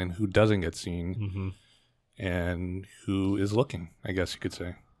seen and who doesn't get seen, and who is looking, I guess you could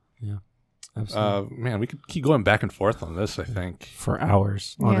say. Yeah, absolutely. Man, we could keep going back and forth on this, I think. For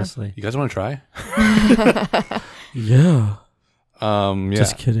hours, honestly. You guys want to try? Yeah. Yeah.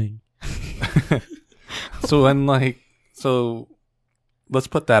 Just kidding. So let's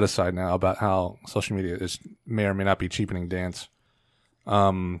put that aside now about how social media may or may not be cheapening dance.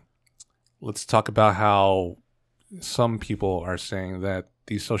 Let's talk about how some people are saying that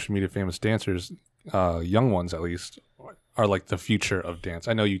these social media famous dancers, young ones at least, are like the future of dance.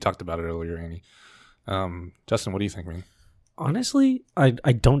 I know you talked about it earlier, Annie. Justin, what do you think, man? Honestly, I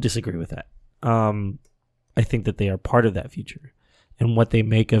don't disagree with that. I think that they are part of that future, and what they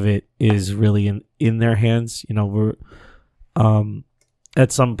make of it is really in their hands. We're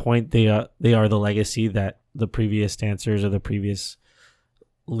at some point they are the legacy that the previous dancers or the previous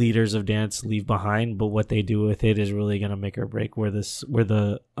leaders of dance leave behind, but what they do with it is really going to make or break where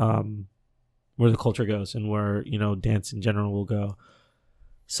the culture goes and where dance in general will go.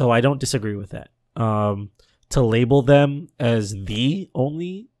 So I don't disagree with that. To label them as the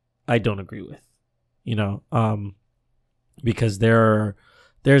only, I don't agree with. Because there's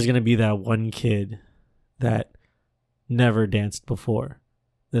going to be that one kid that never danced before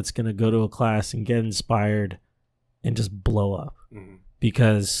that's going to go to a class and get inspired and just blow up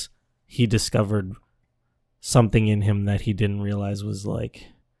because he discovered something in him that he didn't realize was like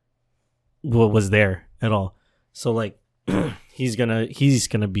what was there at all. So like he's gonna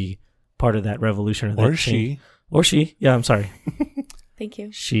be part of that revolution, or that change. Or she. Yeah, I'm sorry. Thank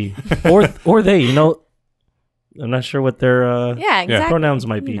you. She. Or they, I'm not sure what their Yeah, exactly. pronouns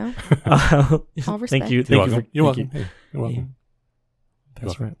might be. All respect. Thank you. You're Thank welcome. you. You're Thank welcome. Hey, you're welcome.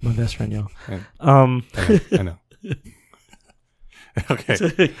 Best friend, my best friend, y'all. Yeah. Um, I know. Okay.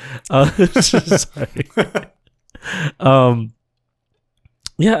 Sorry.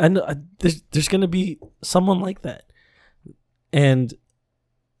 Yeah, and there's gonna be someone like that, and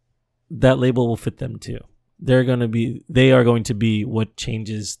that label will fit them too. They are going to be what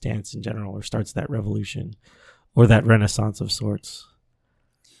changes dance in general, or starts that revolution, or that renaissance of sorts.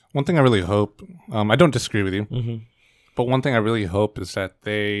 One thing I really hope, I don't disagree with you, Mm-hmm. but one thing I really hope is that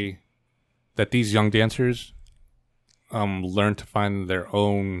these young dancers learn to find their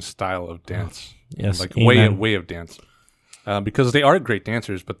own style of dance. Yes, like amen. way of dance. Because they are great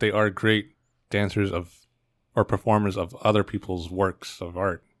dancers, but they are great dancers or performers of other people's works of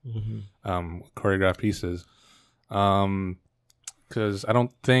art, choreographed pieces. Because I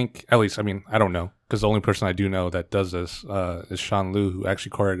don't think, at least, I don't know, because the only person I do know that does this is Sean Liu, who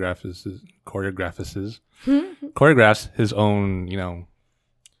actually choreographs his own,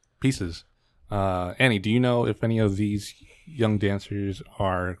 pieces. Annie, do you know if any of these young dancers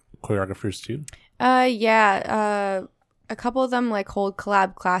are choreographers too? Yeah. A couple of them like hold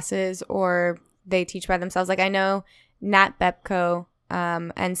collab classes or they teach by themselves. Like I know Nat Bepko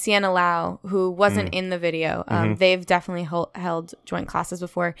and Sienna Lau, who wasn't in the video. They've definitely held joint classes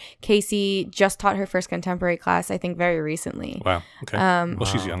before. Casey just taught her first contemporary class, I think, very recently. Wow. Okay. Well,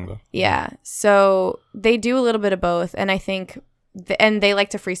 she's young though. Yeah. So they do a little bit of both. And I think, and they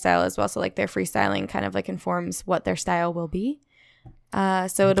like to freestyle as well. So like their freestyling kind of like informs what their style will be.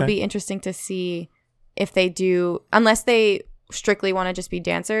 So it'll be interesting to see if they do, unless they strictly want to just be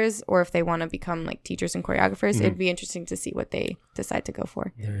dancers or if they want to become like teachers and choreographers. It'd be interesting to see what they decide to go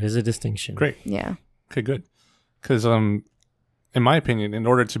for. There is a distinction. Great. Yeah. Okay, good. Because in my opinion, in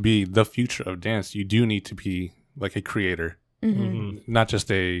order to be the future of dance, you do need to be like a creator, not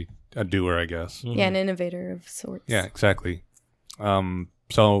just a doer, I guess. Yeah, an innovator of sorts. Yeah, exactly.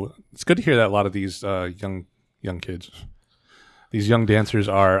 So it's good to hear that a lot of these young kids, these young dancers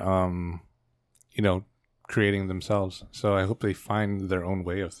are, creating themselves. So I hope they find their own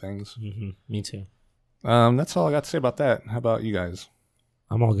way of things. Me too. That's all I got to say about that. How about you guys?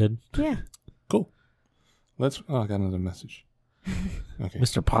 I'm all good. Yeah. Cool. I got another message. Okay.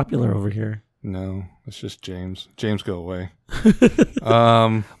 Mr. Popular over here. No, it's just James. James, go away.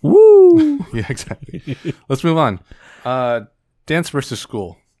 Woo! Yeah, exactly. Let's move on. Dance versus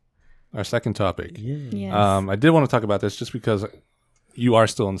school. Our second topic. Yes. I did want to talk about this just because you are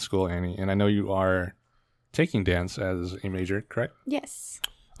still in school, Annie, and I know you are taking dance as a major, correct? Yes.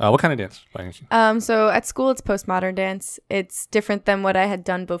 What kind of dance, by any chance? So at school, it's postmodern dance. It's different than what I had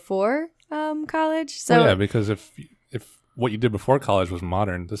done before college. So Yeah, because if what you did before college was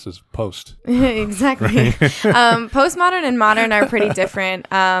modern, this is post. exactly. Postmodern and modern are pretty different.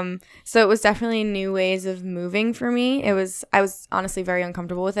 So it was definitely new ways of moving for me. I was honestly very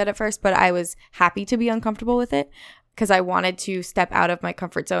uncomfortable with it at first, but I was happy to be uncomfortable with it because I wanted to step out of my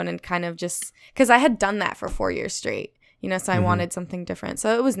comfort zone and kind of just because I had done that for 4 years straight. So I wanted something different.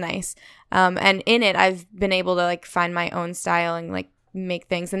 So it was nice. And in it, I've been able to like find my own style and like make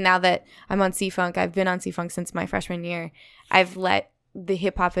things. And now that I'm on C-Funk, I've been on C-Funk since my freshman year. I've let the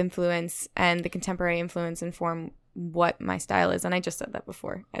hip hop influence and the contemporary influence inform what my style is. And I just said that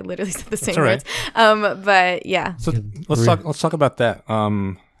before. I literally said the same words. But yeah. So let's talk about that.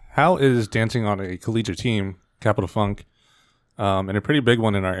 How is dancing on a collegiate team, Capital Funk, and a pretty big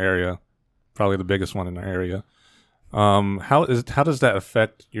one in our area, probably the biggest one in our area? How does that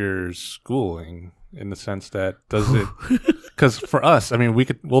affect your schooling in the sense that does it? Because for us, I mean,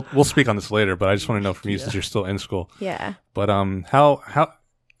 we'll speak on this later, but I just want to know from you since you're still in school. Yeah. But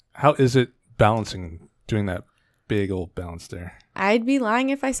how is it balancing doing that big old balance there? I'd be lying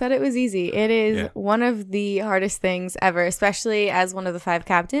if I said it was easy. It is one of the hardest things ever, especially as one of the 5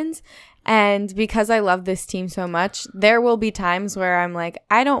 captains. And because I love this team so much, there will be times where I'm like,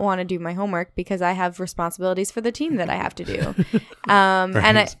 I don't want to do my homework because I have responsibilities for the team that I have to do. Right.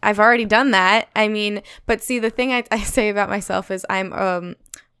 And I've already done that. I mean, but see, the thing I say about myself is I'm,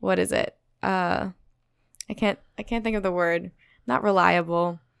 what is it? I can't think of the word. Not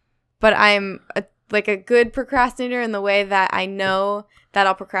reliable, but I'm like a good procrastinator in the way that I know that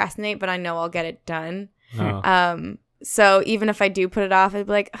I'll procrastinate, but I know I'll get it done. Oh. So even if I do put it off, I'd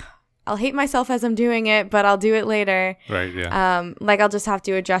be like, I'll hate myself as I'm doing it, but I'll do it later. Right, yeah. Like I'll just have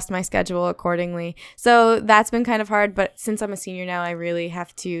to adjust my schedule accordingly. So that's been kind of hard, but since I'm a senior now, I really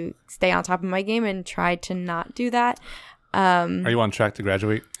have to stay on top of my game and try to not do that. Are you on track to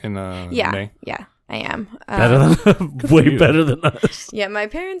graduate in May? Yeah. I am. Way better than us. Yeah, my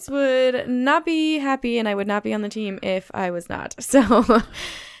parents would not be happy, and I would not be on the team if I was not. So,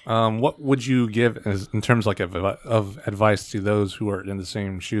 what would you give in terms like of advice to those who are in the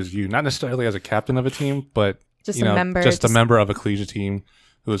same shoes as you? Not necessarily as a captain of a team, but just a member, just a member of a collegiate team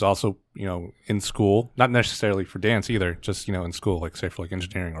who is also in school, not necessarily for dance either, just in school, like say for like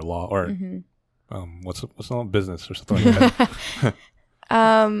engineering or law or what's the business or something like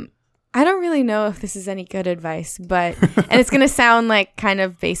that. I don't really know if this is any good advice, but and it's going to sound like kind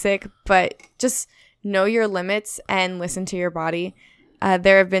of basic, but just know your limits and listen to your body.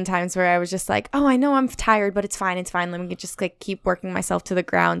 There have been times where I was just like, oh, I know I'm tired, but it's fine. Let me just like keep working myself to the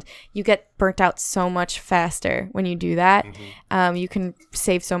ground. You get burnt out so much faster when you do that. You can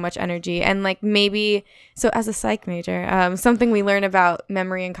save so much energy. And like maybe, so as a psych major, something we learn about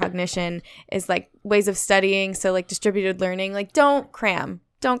memory and cognition is like ways of studying. So like distributed learning, like don't cram.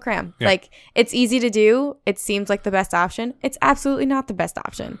 Yeah. Like it's easy to do. It seems like the best option. It's absolutely not the best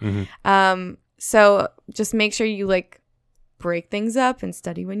option. So just make sure you like break things up and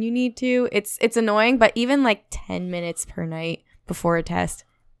study when you need to. It's annoying, but even like 10 minutes per night before a test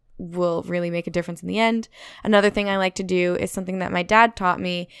will really make a difference in the end. Another thing I like to do is something that my dad taught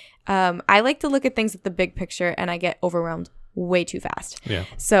me. I like to look at things at the big picture, and I get overwhelmed way too fast. Yeah.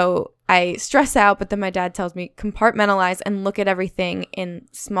 So I stress out, but then my dad tells me compartmentalize and look at everything in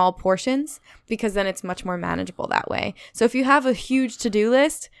small portions, because then it's much more manageable that way. So if you have a huge to-do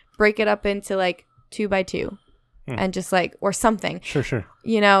list, break it up into like 2 by 2 and just like, or something. Sure.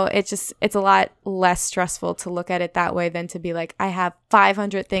 It's a lot less stressful to look at it that way than to be like, I have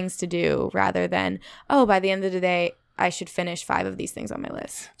 500 things to do, rather than, oh, by the end of the day, I should finish 5 of these things on my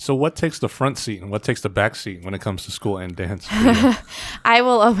list. So what takes the front seat and what takes the back seat when it comes to school and dance? I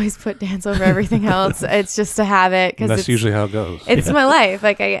will always put dance over everything else. It's just a habit. That's usually how it goes. It's my life.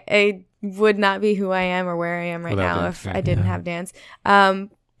 Like I would not be who I am or where I am right now if I didn't have dance.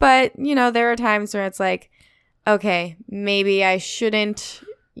 But there are times where it's like, okay, maybe I shouldn't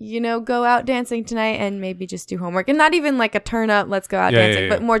go out dancing tonight, and maybe just do homework, and not even like a turn up, let's go out dancing,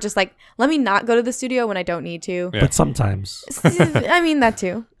 but more just like, let me not go to the studio when I don't need to. Yeah. But sometimes. I mean, that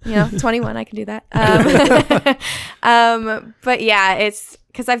too, 21, I can do that. But yeah, it's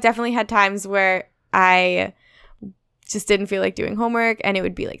because I've definitely had times where I just didn't feel like doing homework, and it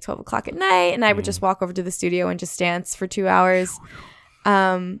would be like 12 o'clock at night, and I would just walk over to the studio and just dance for 2 hours.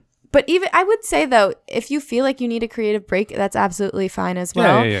 But even I would say, though, if you feel like you need a creative break, that's absolutely fine as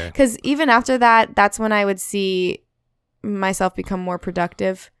well. Yeah. Because even after that, that's when I would see myself become more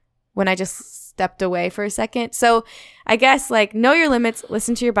productive, when I just stepped away for a second. So I guess like know your limits,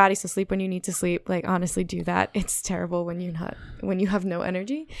 listen to your body. So sleep when you need to sleep. Like honestly, do that. It's terrible when you have no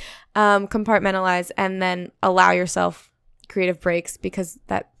energy. Compartmentalize, and then allow yourself creative breaks, because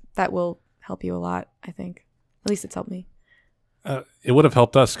that will help you a lot. I think, at least it's helped me. It would have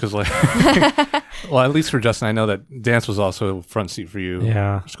helped us because, like, well, at least for Justin, I know that dance was also front seat for you.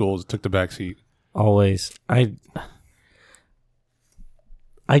 Yeah, schools took the back seat. Always. I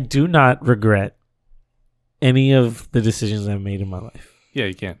do not regret any of the decisions I've made in my life. Yeah,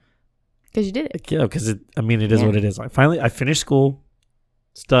 you can't. Because you did it. Yeah, because it is what it is. I finished school.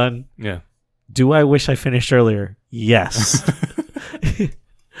 It's done. Yeah. Do I wish I finished earlier? Yes.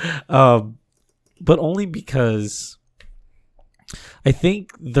 But only because I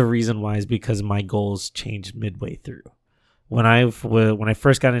think the reason why is because my goals changed midway through. When I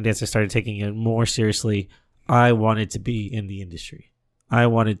first got into dance, I started taking it more seriously. I wanted to be in the industry. I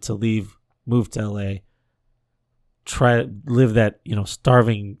wanted to move to LA, try to live that,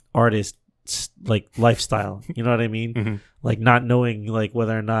 starving artist like lifestyle. You know what I mean? Mm-hmm. Like not knowing like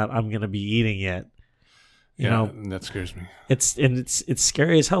whether or not I'm gonna be eating yet. You know, that scares me. It's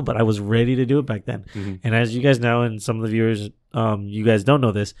scary as hell, but I was ready to do it back then. Mm-hmm. And as you guys know, and some of the viewers, you guys don't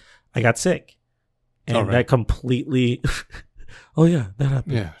know this, I got sick, and that completely. Oh yeah, that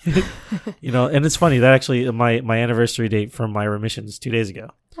happened. Yeah, and it's funny that actually my anniversary date for my remission is 2 days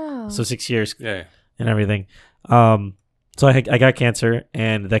ago. Oh. So 6 years. Yeah. And everything. So I got cancer,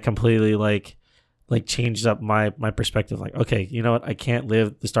 and that completely like changed up my perspective. Like, okay, you know what? I can't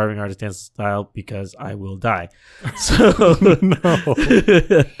live the starving artist dance style because I will die. So no.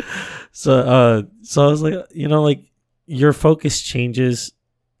 So I was like, like your focus changes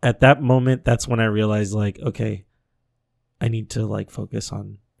at that moment. That's when I realized like, okay, I need to like focus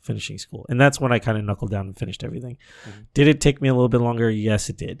on finishing school. And that's when I kind of knuckled down and finished everything. Mm-hmm. Did it take me a little bit longer? Yes,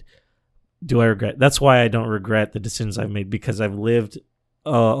 it did. Do I regret? That's why I don't regret the decisions I've made, because I've lived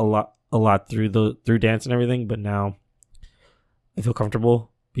a lot through dance and everything, but now I feel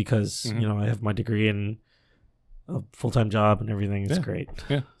comfortable because I have my degree and a full-time job and everything. It's great.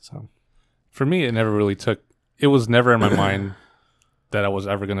 Yeah. So for me, it never really took. It was never in my mind that I was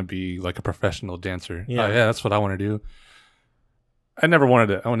ever going to be like a professional dancer. Yeah. Oh, yeah, that's what I want to do. I never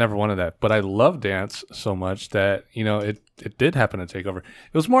wanted it. I never wanted that. But I love dance so much that, it did happen to take over.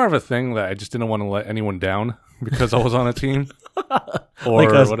 It was more of a thing that I just didn't want to let anyone down because I was on a team or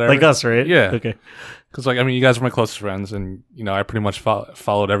whatever. Like us, right? Yeah. Okay. Because, you guys are my closest friends, and, I pretty much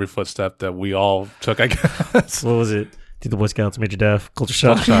followed every footstep that we all took, I guess. What was it? Did the Boy Scouts, Major Def, Culture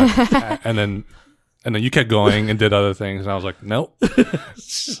Shock? and then you kept going and did other things, and I was like, nope,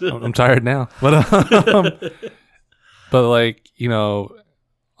 I'm tired now. But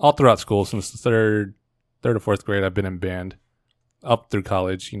all throughout school, since the third or fourth grade, I've been in band, up through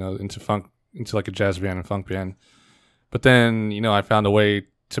college, into funk, into like a jazz band and funk band. But then, I found a way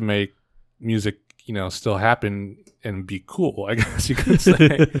to make music, still happen and be cool, I guess you could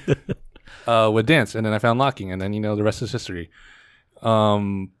say, with dance. And then I found locking, and then, the rest is history.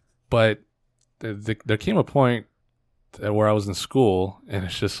 But there came a point where I was in school, and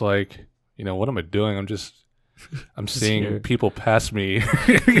it's just like, what am I doing? I'm seeing here. people pass me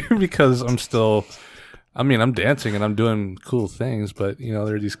because I'm dancing and I'm doing cool things, but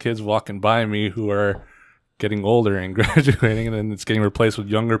there are these kids walking by me who are getting older and graduating, and then it's getting replaced with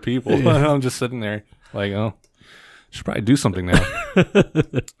younger people. And I'm just sitting there like, oh, should probably do something now.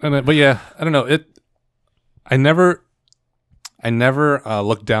 But yeah, I don't know. I never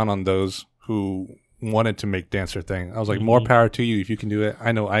looked down on those who wanted to make dance their thing. I was like, more power to you if you can do it.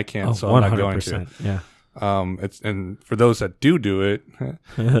 I know I can't, so I'm not going to. Yeah. And for those that do it,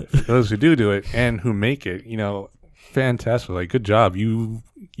 for those who do it and who make it, fantastic. Like, good job. You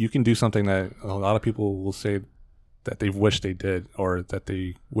can do something that a lot of people will say that they wish they did, or that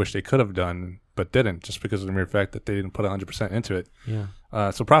they wish they could have done but didn't, just because of the mere fact that they didn't put 100% into it.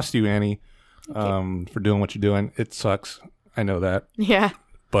 Yeah. So props to you, Annie, for doing what you're doing. It sucks. I know that. Yeah.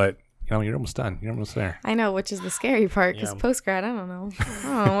 But you're almost done. You're almost there. I know, which is the scary part, because post-grad, I don't know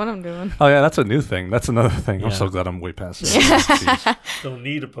what I'm doing. Oh, yeah, that's a new thing. That's another thing. Yeah. I'm so glad I'm way past it. Don't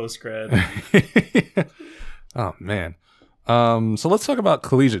need a post-grad. Oh, man. So let's talk about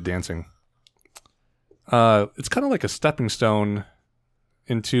collegiate dancing. It's kind of like a stepping stone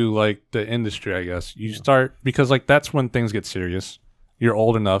into, like, the industry, I guess. You start, because, like, that's when things get serious. You're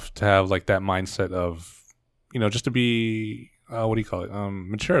old enough to have, like, that mindset of, just to be... what do you call it?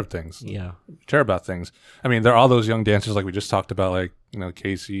 Mature of things. Yeah. Mature about things. I mean, there are all those young dancers like we just talked about, like,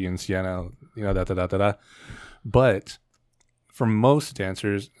 Casey and Sienna, da. But for most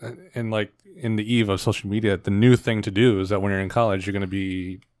dancers, and like in the eve of social media, the new thing to do is that when you're in college, you're going to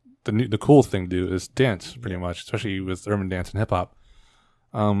be, the cool thing to do is dance, pretty much, especially with urban dance and hip hop.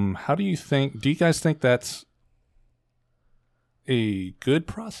 How do you guys think that's a good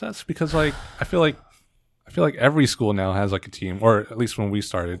process? Because, like, I feel like every school now has like a team, or at least when we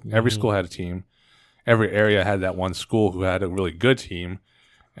started, every school had a team. Every area had that one school who had a really good team.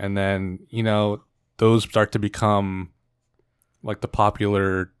 And then, those start to become like the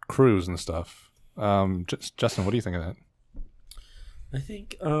popular crews and stuff. Justin, what do you think of that? I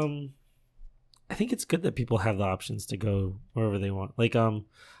think it's good that people have the options to go wherever they want. Like, I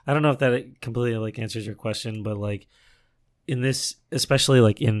don't know if that completely like answers your question, but like, in this, especially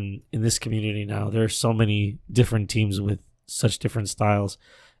like in this community now, there are so many different teams with such different styles,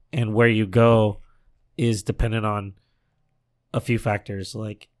 and where you go is dependent on a few factors.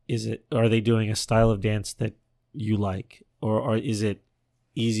 Like, are they doing a style of dance that you like, or is it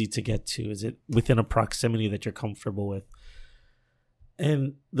easy to get to? Is it within a proximity that you're comfortable with?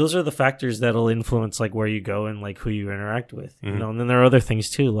 And those are the factors that'll influence like where you go and like who you interact with. Mm-hmm. And then there are other things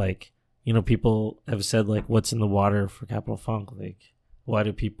too, like, people have said, like, what's in the water for Capital Funk? Like, why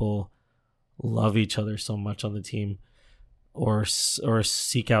do people love each other so much on the team, or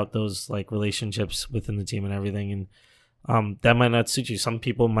seek out those, like, relationships within the team and everything? And that might not suit you. Some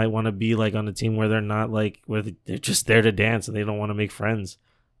people might want to be, like, on a team where they're not, like, where they're just there to dance and they don't want to make friends.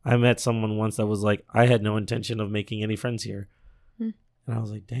 I met someone once that was like, I had no intention of making any friends here. And I was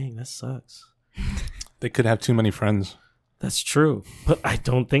like, dang, that sucks. They could have too many friends. That's true, but I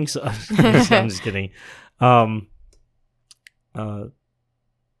don't think so. I'm just kidding. Yeah, I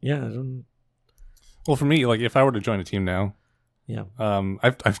don't. Well, for me, like, if I were to join a team now, Yeah.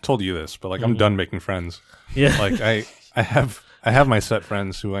 I've told you this, but like, I'm done making friends. Yeah. Like, I have my set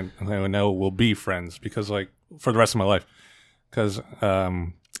friends who I know will be friends, because, like, for the rest of my life. Because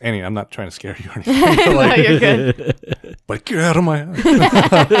Annie, I'm not trying to scare you or anything. But, like, No, you're good. But get out of my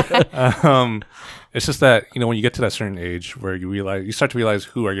house. It's just that, when you get to that certain age where you start to realize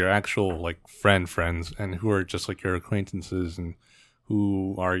who are your actual, like, friends, and who are just like your acquaintances, and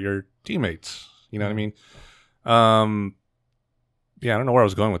who are your teammates. You know what I mean? Yeah, I don't know where I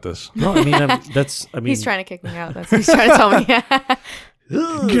was going with this. No, I mean He's trying to kick me out. That's what he's trying to tell me.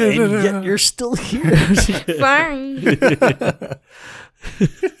 and yet you're still here. Sorry.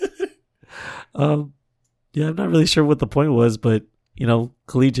 Yeah, I'm not really sure what the point was, but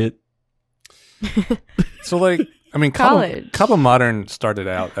collegiate. So like, I mean, College. Cabo Modern started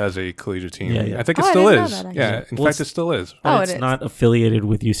out as a collegiate team. Yeah. I think it Oh, I still didn't know is. that, Yeah, in Well, fact, it still is. Oh, But it it's is. not affiliated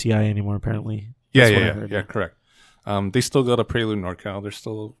with UCI anymore, apparently. Yeah, That's what I heard. yeah, correct. They still go to Prelude NorCal. They're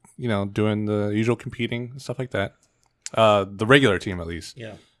still, doing the usual competing and stuff like that. The regular team, at least.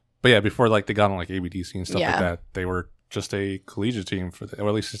 Yeah. But yeah, before like they got on like ABDC and stuff like Yeah. that, they were just a collegiate team or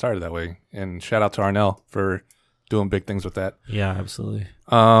at least it started that way. And shout out to Arnell for doing big things with that. Yeah, absolutely.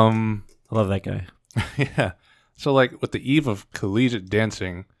 I love that guy. Yeah. So like with the eve of collegiate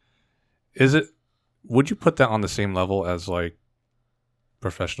dancing, would you put that on the same level as like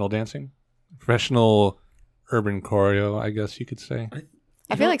professional dancing? Professional urban choreo, I guess you could say.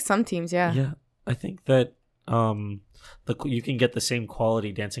 I feel like some teams, yeah. Yeah, I think that you can get the same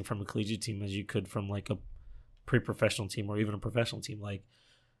quality dancing from a collegiate team as you could from like a pre-professional team or even a professional team. Like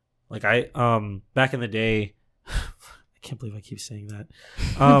I back in the day, I can't believe I keep saying that.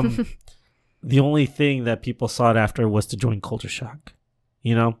 The only thing that people sought after was to join Culture Shock,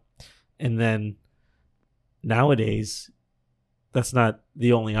 and then nowadays, that's not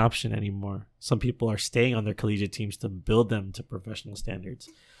the only option anymore. Some people are staying on their collegiate teams to build them to professional standards.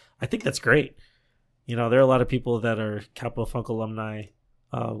 I think that's great. There are a lot of people that are Capital Funk alumni,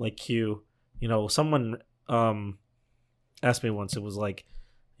 like Q. Someone asked me once, it was like,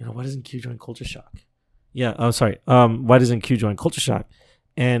 why doesn't Q join Culture Shock? Yeah, I'm sorry. Why doesn't Q join Culture Shock?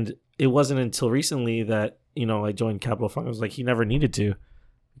 And it wasn't until recently that, I joined Capital Funk. I was like, he never needed to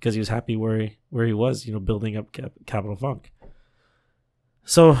because he was happy where he was, building up Capital Funk.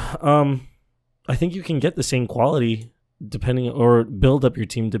 So I think you can get the same quality or build up your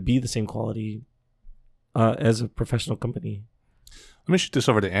team to be the same quality as a professional company. Let me shoot this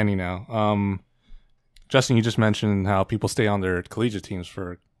over to Annie now. Justin, you just mentioned how people stay on their collegiate teams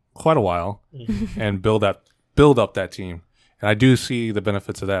for quite a while and build up that team. And I do see the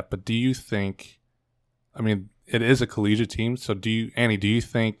benefits of that. But do you think, it is a collegiate team. So do you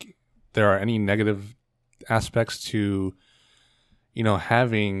think there are any negative aspects to,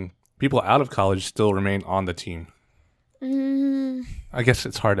 having people out of college still remain on the team? I guess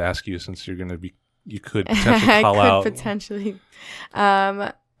it's hard to ask you since you could potentially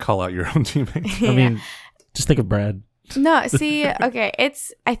call out your own teammates. Just think of Brad. No, see, okay,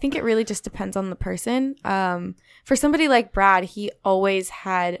 I think it really just depends on the person. For somebody like Brad, he always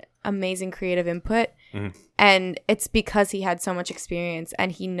had amazing creative input, and it's because he had so much experience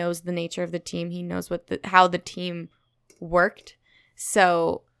and he knows the nature of the team. He knows how the team worked.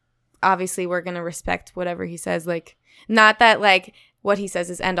 So obviously we're going to respect whatever he says. Like, not that like what he says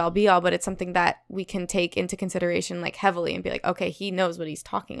is end all be all, but it's something that we can take into consideration like heavily and be like, okay, he knows what he's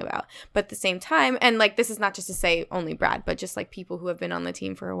talking about. But at the same time, and like this is not just to say only Brad, but just like people who have been on the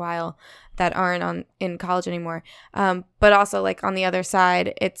team for a while that aren't in college anymore. But also like on the other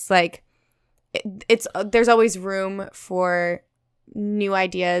side, it's like there's always room for new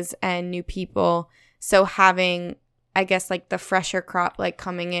ideas and new people. So having, I guess, like the fresher crop like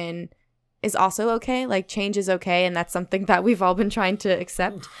coming in is also okay. Like change is okay, and that's something that we've all been trying to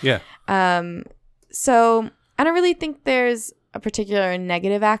accept. Yeah. So I don't really think there's a particular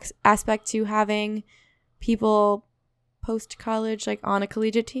negative aspect to having people post college like on a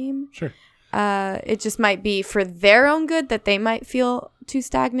collegiate team. Sure. It just might be for their own good that they might feel too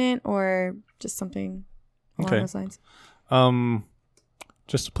stagnant or just something along those lines.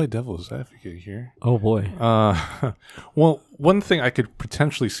 Just to play devil's advocate here. Oh boy. Well, one thing I could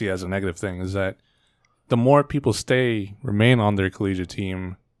potentially see as a negative thing is that the more people remain on their collegiate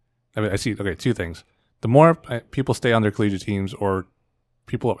team. I see. Okay, two things. The more people stay on their collegiate teams, or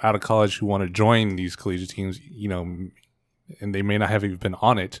people out of college who want to join these collegiate teams, and they may not have even been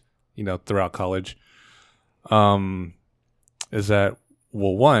on it, throughout college. Is that,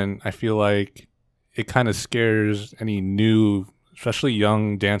 well, one, I feel like it kind of scares any new, especially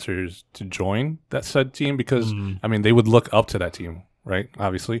young dancers, to join that said team because, they would look up to that team, right?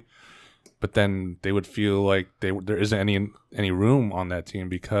 Obviously. But then they would feel like there isn't any room on that team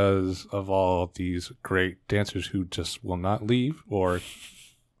because of all these great dancers who just will not leave, or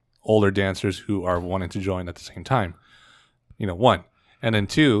older dancers who are wanting to join at the same time. One. And then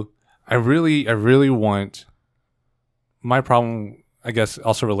two, I really want, my problem, I guess,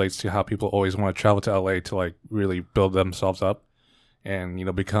 also relates to how people always want to travel to LA to like really build themselves up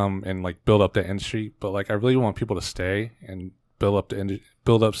and, become and like build up the industry. But like, I really want people to stay and build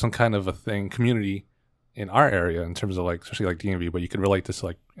up some kind of a community in our area in terms of like, especially like DMV, but you could relate this to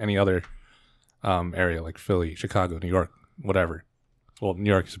like any other area like Philly, Chicago, New York, whatever. Well, New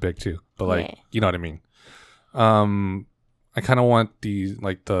York is big too, but like, you know what I mean? I kind of want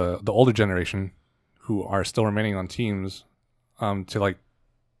the older generation who are still remaining on teams to like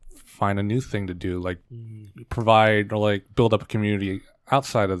find a new thing to do, like provide or like build up a community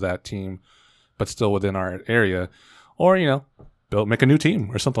outside of that team, but still within our area, or make a new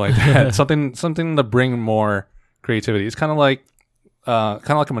team or something like that. something to bring more creativity. It's kind of like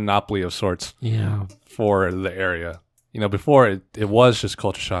a monopoly of sorts. Yeah. For the area. Before it was just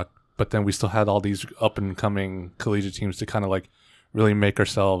culture shock, but then we still had all these up and coming collegiate teams to kind of like really make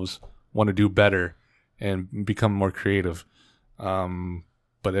ourselves want to do better and become more creative.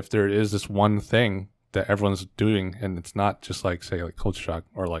 But if there is this one thing that everyone's doing, and it's not just like, say, like culture shock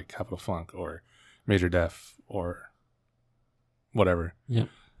or like Capital Funk or Major Def or whatever,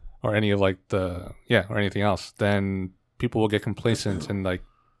 or any of like or anything else, then people will get complacent and like,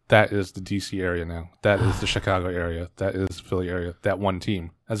 that is the DC area now. That is the Chicago area. That is the Philly area. That one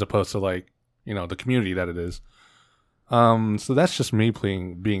team, as opposed to like, the community that it is. So that's just me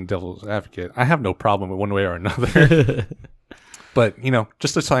being devil's advocate. I have no problem with one way or another. But,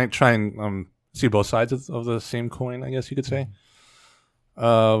 just to try and see both sides of the same coin, I guess you could say.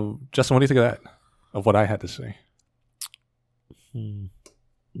 Justin, what do you think of that? Of what I had to say?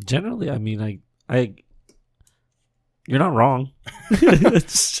 Generally, I mean, I you're not wrong.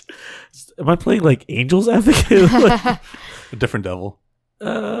 Am I playing like Angel's Advocate? A different devil.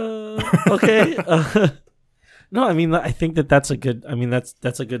 Okay. No, I mean, I think that's a good. I mean,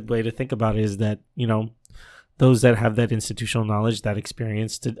 that's a good way to think about it. Is that those that have that institutional knowledge, that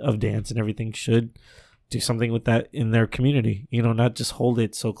experience of dance and everything, should do something with that in their community. Not just hold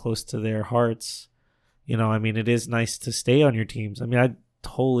it so close to their hearts. I mean, it is nice to stay on your teams. I mean, I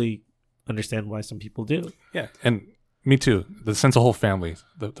totally understand why some people do. Yeah, and me too. The sense of whole family,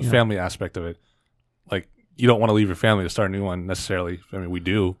 the family aspect of it. Like, you don't want to leave your family to start a new one necessarily. I mean, we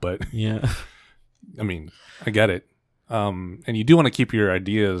do, but yeah. I mean, I get it. And you do want to keep your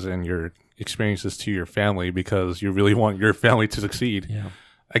ideas and your experiences to your family because you really want your family to succeed. Yeah.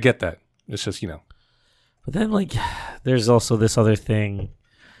 I get that. It's just, But then, like, there's also this other thing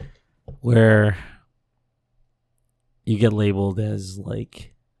where you get labeled as,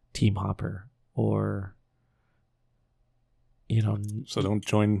 like, team hopper or... so don't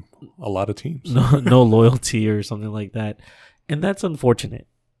join a lot of teams. No loyalty or something like that. And that's unfortunate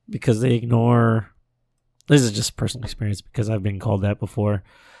because they ignore, this is just personal experience because I've been called that before.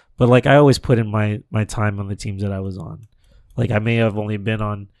 But like, I always put in my time on the teams that I was on. Like, I may have only been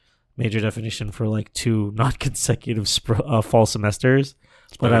on Major Definition for like 2 non-consecutive fall semesters.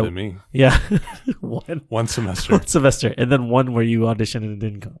 It's better than me. Yeah. One semester. One semester. And then one where you auditioned and it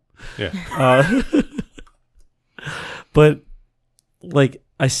didn't come. Yeah. But like,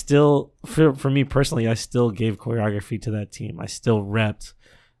 I still, for me personally, I still gave choreography to that team. I still repped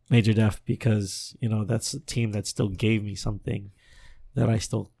Major Def because, that's a team that still gave me something that I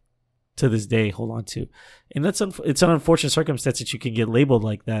still, to this day, hold on to. And it's an unfortunate circumstance that you can get labeled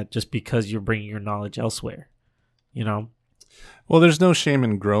like that just because you're bringing your knowledge elsewhere, Well, there's no shame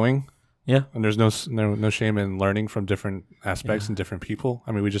in growing. Yeah. And there's no shame in learning from different aspects and different people.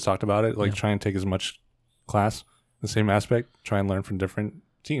 I mean, we just talked about it. Like, try and take as much class, the same aspect, try and learn from different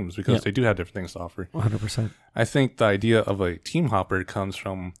teams because they do have different things to offer. 100%. I think the idea of a team hopper comes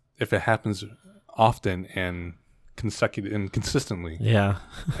from if it happens often and consecutive and consistently. Yeah.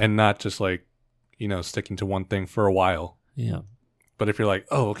 And not just like, sticking to one thing for a while. Yeah. But if you're like,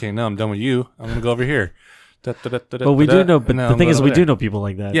 oh, okay, now I'm done with you, I'm going to go over here. But we do know, but the thing is, we do know people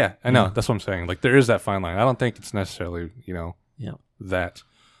like that. Yeah, I know. That's what I'm saying. Like, there is that fine line. I don't think it's necessarily, that.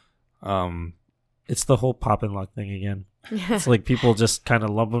 It's the whole pop and lock thing again. It's like people just kind of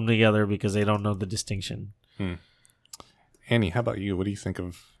lump them together because they don't know the distinction. Annie, how about you? What do you think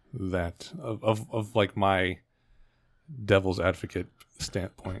of that? Of like my devil's advocate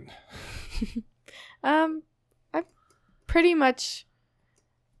standpoint? I pretty much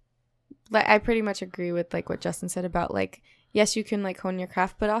agree with like what Justin said about like, yes, you can like hone your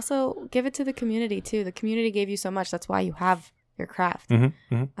craft, but also give it to the community too. The community gave you so much. That's why you have your craft.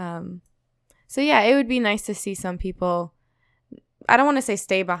 So yeah, it would be nice to see some people, I don't want to say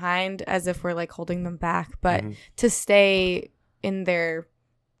stay behind as if we're like holding them back, but to stay in their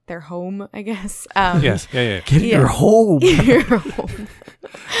home, I guess. Yes. Yeah. Get your home. Your home.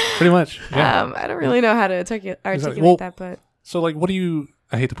 Pretty much. Yeah. I don't really know how to articulate that, but so like,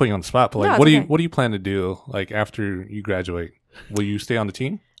 I hate to put you on the spot, but like, what do you plan to do like after you graduate? Will you stay on the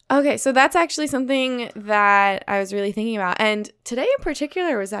team? Okay, so that's actually something that I was really thinking about. And today in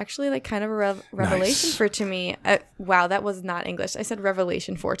particular was actually like kind of a revelation Nice. for to me. Wow, that was not English. I said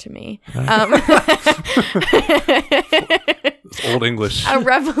revelation for to me. It's old English. A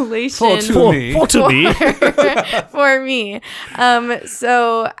revelation For to me. for me.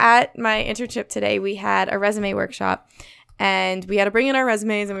 So at my internship today, we had a resume workshop. And we had to bring in our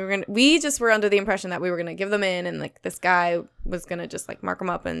resumes, and we just were under the impression that we were gonna give them in, and like this guy was gonna just like mark them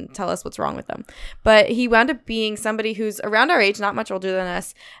up and tell us what's wrong with them. But he wound up being somebody who's around our age, not much older than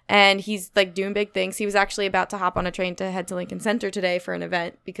us, and he's like doing big things. He was actually about to hop on a train to head to Lincoln Center today for an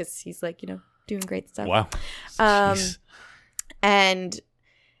event because he's like, doing great stuff. Wow. Jeez. And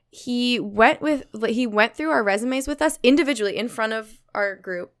he went through our resumes with us individually in front of our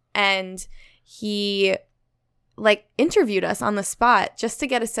group, and he like interviewed us on the spot just to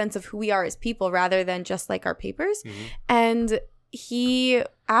get a sense of who we are as people rather than just like our papers. Mm-hmm. And he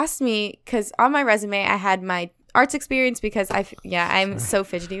asked me, because on my resume I had my arts experience because I'm so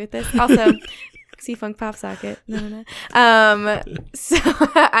fidgety with this. Also, C-Funk pop socket. No. So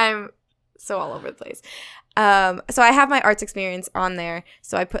I'm so all over the place. So I have my arts experience on there.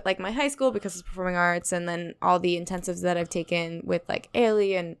 So I put like my high school because it's performing arts, and then all the intensives that I've taken with like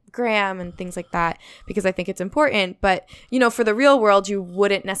Ailey and Graham and things like that, because I think it's important. But, for the real world, you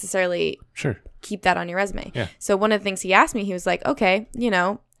wouldn't necessarily keep that on your resume. Yeah. So one of the things he asked me, he was like, okay,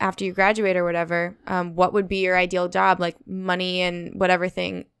 after you graduate or whatever, what would be your ideal job? Like money and whatever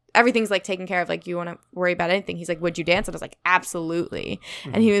thing. Everything's like taken care of. Like you want to worry about anything. He's like, would you dance? And I was like, absolutely.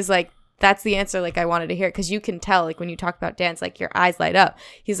 Mm-hmm. And he was like, that's the answer like I wanted to hear, because you can tell like when you talk about dance, like your eyes light up.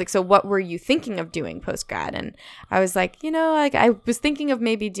 He's like, so what were you thinking of doing post grad? And I was like, like I was thinking of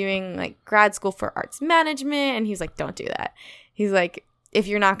maybe doing like grad school for arts management. And he's like, don't do that. He's like, if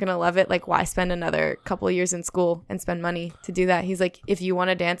you're not gonna love it, like why spend another couple of years in school and spend money to do that? He's like, if you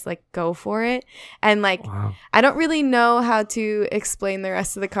want to dance, like go for it. And like Wow. I don't really know how to explain the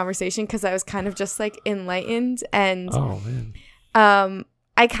rest of the conversation because I was kind of just like enlightened. And Oh man.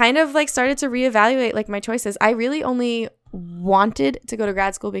 I kind of like started to reevaluate like my choices. I really only wanted to go to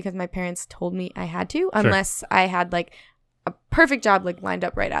grad school because my parents told me I had to, unless I had like a perfect job like lined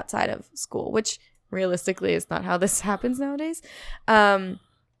up right outside of school, which realistically is not how this happens nowadays.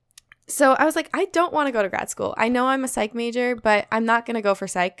 So I was like, I don't want to go to grad school. I know I'm a psych major, but I'm not going to go for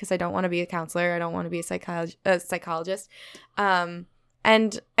psych because I don't want to be a counselor. I don't want to be a psychologist.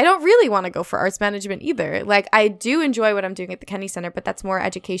 And I don't really want to go for arts management either. Like, I do enjoy what I'm doing at the Kennedy Center, but that's more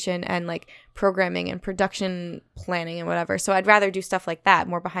education and like programming and production planning and whatever. So I'd rather do stuff like that,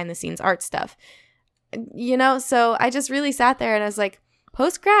 more behind the scenes art stuff. So I just really sat there and I was like,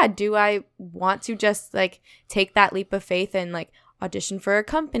 post grad, do I want to just like take that leap of faith and like audition for a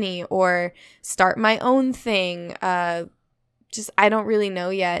company or start my own thing? I don't really know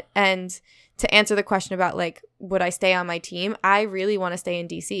yet. And to answer the question about like, would I stay on my team? I really want to stay in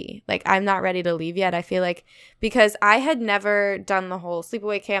DC. Like, I'm not ready to leave yet. I feel like because I had never done the whole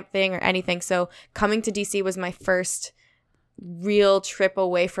sleepaway camp thing or anything. So coming to DC was my first real trip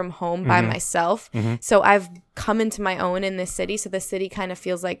away from home by myself. Mm-hmm. So I've come into my own in this city. So the city kind of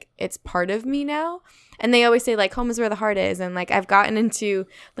feels like it's part of me now. And they always say like home is where the heart is. And like I've gotten into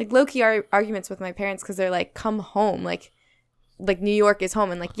like low-key arguments with my parents because they're like, come home. Like New York is home.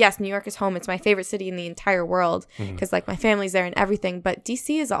 And like, yes, New York is home. It's my favorite city in the entire world because like my family's there and everything. But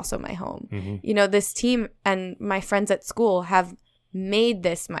DC is also my home. Mm-hmm. This team and my friends at school have made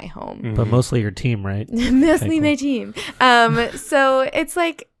this my home. But mostly your team, right? Mostly my team. So it's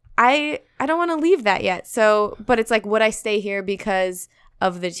like, I don't want to leave that yet. So, but it's like, would I stay here because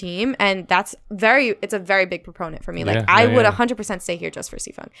of the team? And it's a very big proponent for me. Like I would 100% stay here just for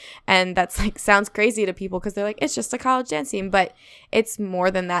C-Funk. And that's like, sounds crazy to people because they're like, it's just a college dance team, but it's more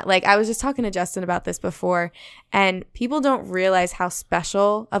than that. Like I was just talking to Justin about this before, and people don't realize how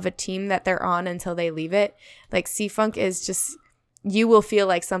special of a team that they're on until they leave it. Like C-Funk is just, you will feel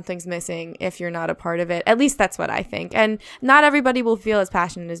like something's missing if you're not a part of it. At least that's what I think. And not everybody will feel as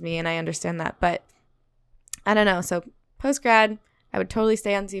passionate as me, and I understand that, but I don't know. So post-grad, I would totally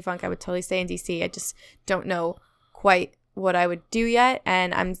stay on C-Funk. I would totally stay in DC. I just don't know quite what I would do yet,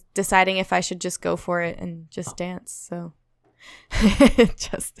 and I'm deciding if I should just go for it and just dance. So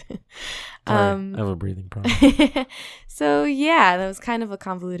just I have a breathing problem. So yeah, that was kind of a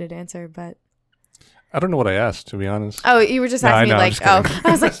convoluted answer, but I don't know what I asked, to be honest. Oh, you were just asking me like, I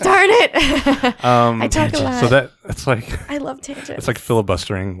was like, darn it. I talk a lot. So it's like, I love tangents. It's like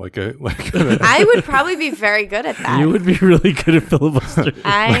filibustering. I would probably be very good at that. You would be really good at filibustering.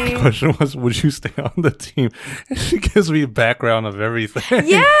 My question was, would you stay on the team? She gives me a background of everything.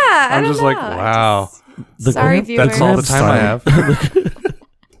 Yeah, I'm just like, wow. Sorry, viewers. That's all the time I have.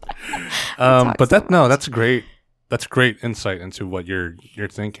 But that's great. That's great insight into what you're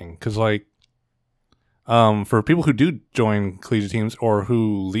thinking. Because like, for people who do join collegiate teams or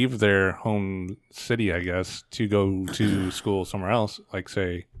who leave their home city, I guess, to go to school somewhere else, like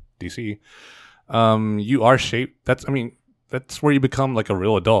say DC, you are shaped. That's where you become like a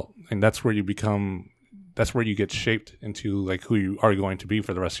real adult, and that's where you get shaped into like who you are going to be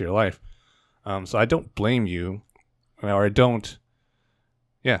for the rest of your life. So I don't blame you, or I don't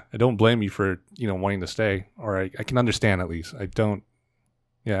blame you for wanting to stay, or I can understand at least. I can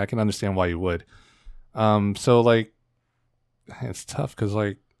understand why you would. So like, it's tough because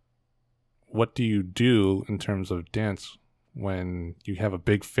like, what do you do in terms of dance when you have a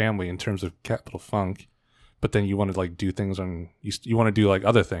big family in terms of Capital Funk, but then you want to like do things you want to do like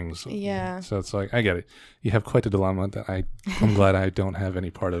other things. Yeah. So it's like, I get it. You have quite a dilemma that I'm glad I don't have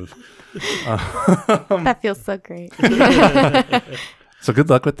any part of. That feels so great. So good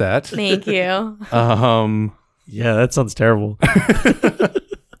luck with that. Thank you. Yeah, that sounds terrible.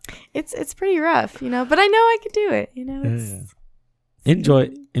 It's pretty rough, but I know I could do it. Enjoy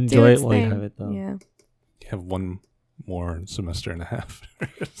it while you have it, though. Yeah. You have one more semester and a half.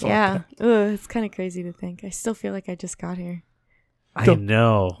 Yeah. Ugh, it's kind of crazy to think. I still feel like I just got here. I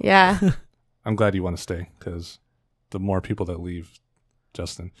know. Yeah. I'm glad you want to stay because the more people that leave,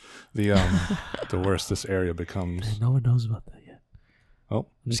 Justin, the worse this area becomes. No one knows about that yet. Oh,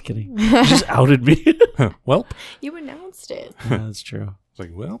 I'm just kidding. You just outed me. Welp. You announced it. Yeah, that's true. It's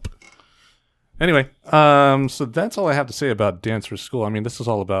like, welp. Anyway, so that's all I have to say about dance for school. I mean, this is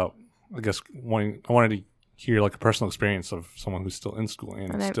all about, I guess, I wanted to hear like a personal experience of someone who's still in school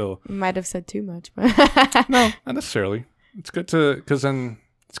and still. I might have said too much, but no, not necessarily. It's good because then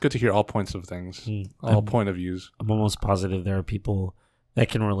it's good to hear all points of things, all point of views. I'm almost positive there are people that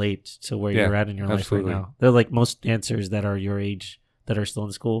can relate to where you're at in your absolutely. life right now. They're like most dancers that are your age that are still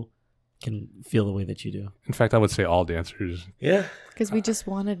in school can feel the way that you do. In fact, I would say all dancers. Yeah. Because we just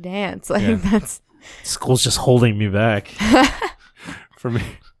want to dance. That's school's just holding me back. For me,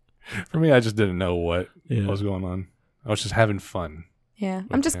 I just didn't know what was going on. I was just having fun. Yeah.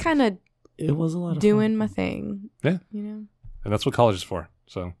 I'm just kind of it was a lot of doing fun. my thing. Yeah. And that's what college is for.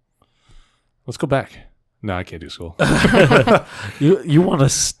 So let's go back. No, I can't do school. You want to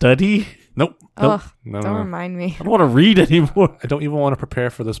study? Nope. Ugh, No. don't remind me. I don't want to read anymore. I don't even want to prepare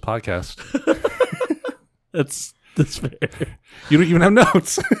for this podcast. That's fair. You don't even have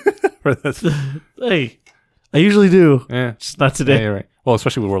notes for this. Hey, I usually do. Yeah. Just not today. Yeah, you're right. Well,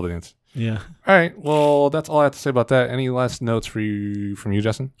 especially with World of Dance. Yeah. All right. Well, that's all I have to say about that. Any last notes from you,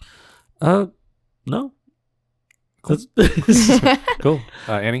 Justin? No. Cool. Cool.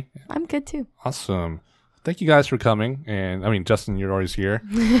 Annie? I'm good too. Awesome. Thank you guys for coming. And I mean, Justin, you're always here.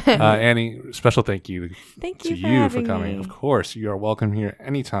 Annie, special thank you to you for coming. Me. Of course, you are welcome here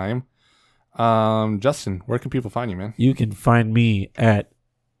anytime. Justin, where can people find you, man? You can find me at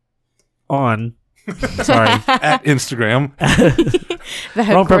Instagram.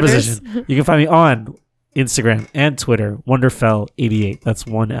 Wrong preposition. You can find me on Instagram and Twitter, Wonderfell88. That's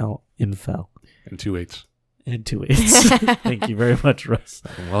 1L in fell. And 2 8s. And 2 8s. Thank you very much, Russ.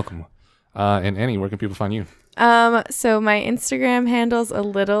 You're welcome. And Annie, where can people find you? So my Instagram handle's a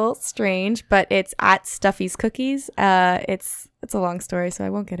little strange, but it's at Stuffy's Cookies. It's a long story, so I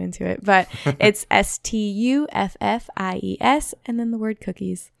won't get into it, but it's STUFFIES and then the word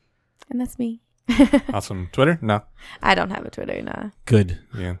cookies. And that's me. Awesome. Twitter? No. I don't have a Twitter, no. Good.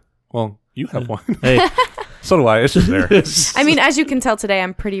 Yeah. Well, you have one. Hey. So do I. It's just there. I mean, as you can tell today,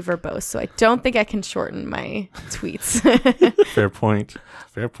 I'm pretty verbose, so I don't think I can shorten my tweets. Fair point.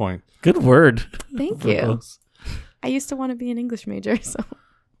 Fair point. Good word. Thank you. I used to want to be an English major, so.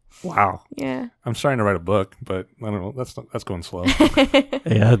 Wow. Yeah. I'm starting to write a book, but I don't know. That's going slow.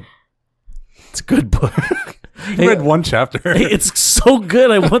 Yeah. It's a good book. You read one chapter. Hey, it's so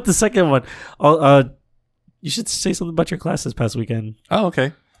good. I want the second one. You should say something about your class this past weekend. Oh,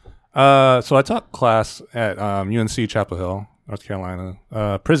 okay. So I taught class at UNC Chapel Hill, North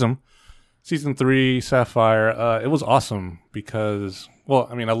Carolina. Prism, Season 3, Sapphire. It was awesome because, well,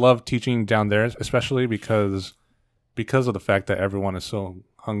 I mean, I love teaching down there, especially because of the fact that everyone is so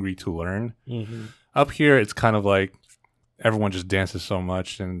hungry to learn. Mm-hmm. Up here, it's kind of like everyone just dances so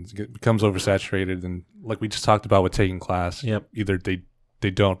much and it becomes oversaturated. And like we just talked about with taking class, yep. Either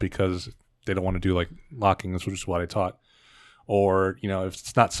they don't because they don't want to do like locking, which is what I taught. Or, if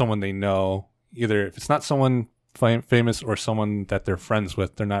it's not someone they know, either if it's not someone famous or someone that they're friends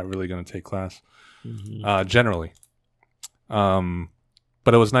with, they're not really going to take class, generally.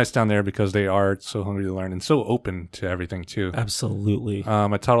 But it was nice down there because they are so hungry to learn and so open to everything, too. Absolutely.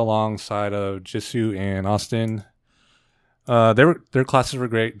 I taught alongside of Jisoo and Austin. Their classes were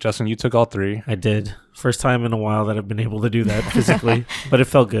great. Justin, you took all 3. I did. First time in a while that I've been able to do that physically, but it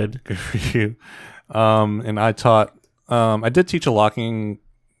felt good. Good for you. And I taught. I did teach a locking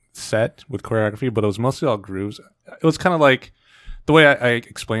set with choreography, but it was mostly all grooves. It was kind of like the way I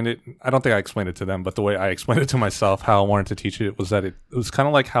explained it. I don't think I explained it to them, but the way I explained it to myself, how I wanted to teach it was that it was kind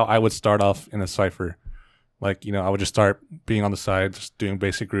of like how I would start off in a cipher. Like, I would just start being on the side, just doing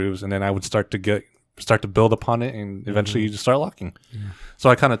basic grooves, and then I would start to build upon it, and eventually you just start locking. Yeah.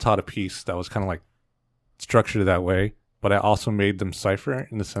 So I kind of taught a piece that was kind of like structured that way, but I also made them cipher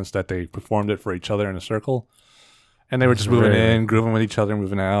in the sense that they performed it for each other in a circle, and they were just moving in, grooving with each other,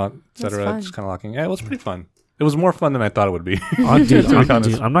 moving out, etc. Just kind of locking. Yeah, it was pretty fun. It was more fun than I thought it would be. Dude,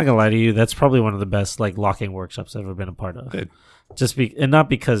 I'm not gonna lie to you. That's probably one of the best like locking workshops I've ever been a part of. Good. And not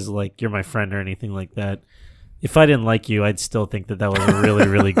because like you're my friend or anything like that. If I didn't like you, I'd still think that was a really,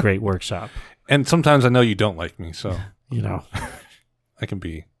 really great workshop. And sometimes I know you don't like me, so I can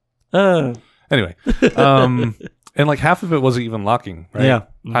be. Anyway, and like half of it wasn't even locking, right? Yeah,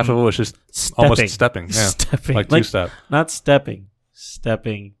 half of it was just almost stepping. Yeah, stepping, like 2-step, not stepping.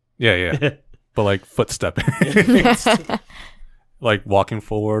 Yeah, but like foot stepping, like walking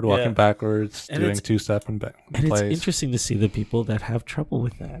forward, walking backwards, and doing 2-step and back. And it's interesting to see the people that have trouble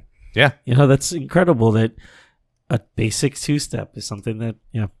with that. Yeah, that's incredible that a basic 2-step is something that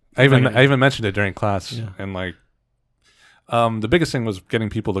I even mentioned it during class, and like the biggest thing was getting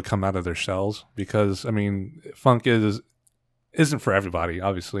people to come out of their shells, because I mean funk isn't for everybody,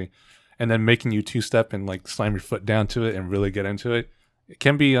 obviously, and then making you 2-step and like slam your foot down to it and really get into it, it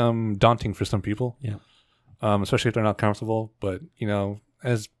can be daunting for some people, especially if they're not comfortable. But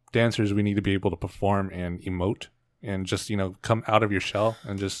as dancers, we need to be able to perform and emote and just come out of your shell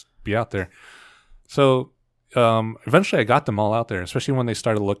and just be out there. So eventually I got them all out there, especially when they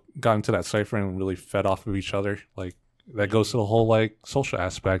got into that cipher and really fed off of each other. Like that goes to the whole like social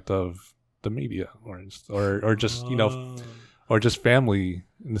aspect of the media, or just or just family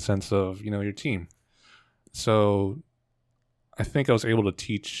in the sense of your team. So I think I was able to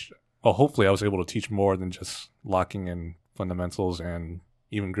teach. Well, hopefully I was able to teach more than just locking and fundamentals and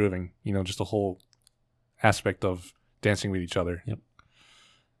even grooving. Just a whole aspect of dancing with each other. Yep.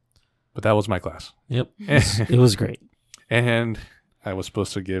 But that was my class. Yep. It was great. And I was just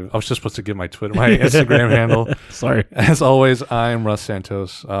supposed to give my Instagram handle. Sorry. As always, I'm Russ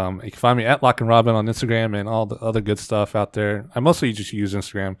Santos. You can find me at Lock and Robin on Instagram and all the other good stuff out there. I mostly just use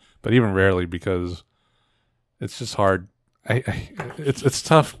Instagram, but even rarely, because it's just hard. It's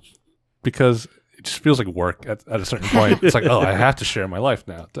tough because it just feels like work at a certain point. It's like, oh, I have to share my life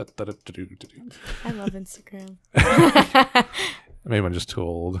now. I love Instagram. Maybe I'm just too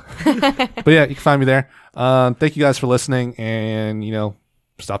old. But yeah, you can find me there. Thank you guys for listening and,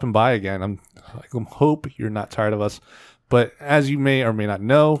 stopping by again. I hope you're not tired of us. But as you may or may not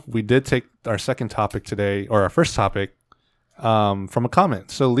know, we did take our second topic today, or our first topic, from a comment.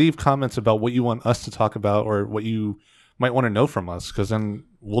 So leave comments about what you want us to talk about or what you might want to know from us, because then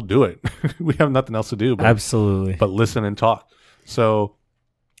we'll do it. We have nothing else to do. Absolutely. But listen and talk. So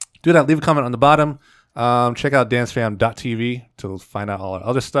do that. Leave a comment on the bottom. Check out dancefam.tv to find out all our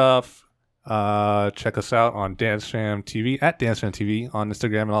other stuff. Check us out on dancefam TV at dancefam TV on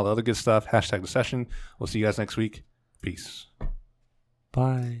Instagram and all the other good stuff. #thesession. We'll see you guys next week. Peace.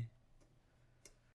 Bye.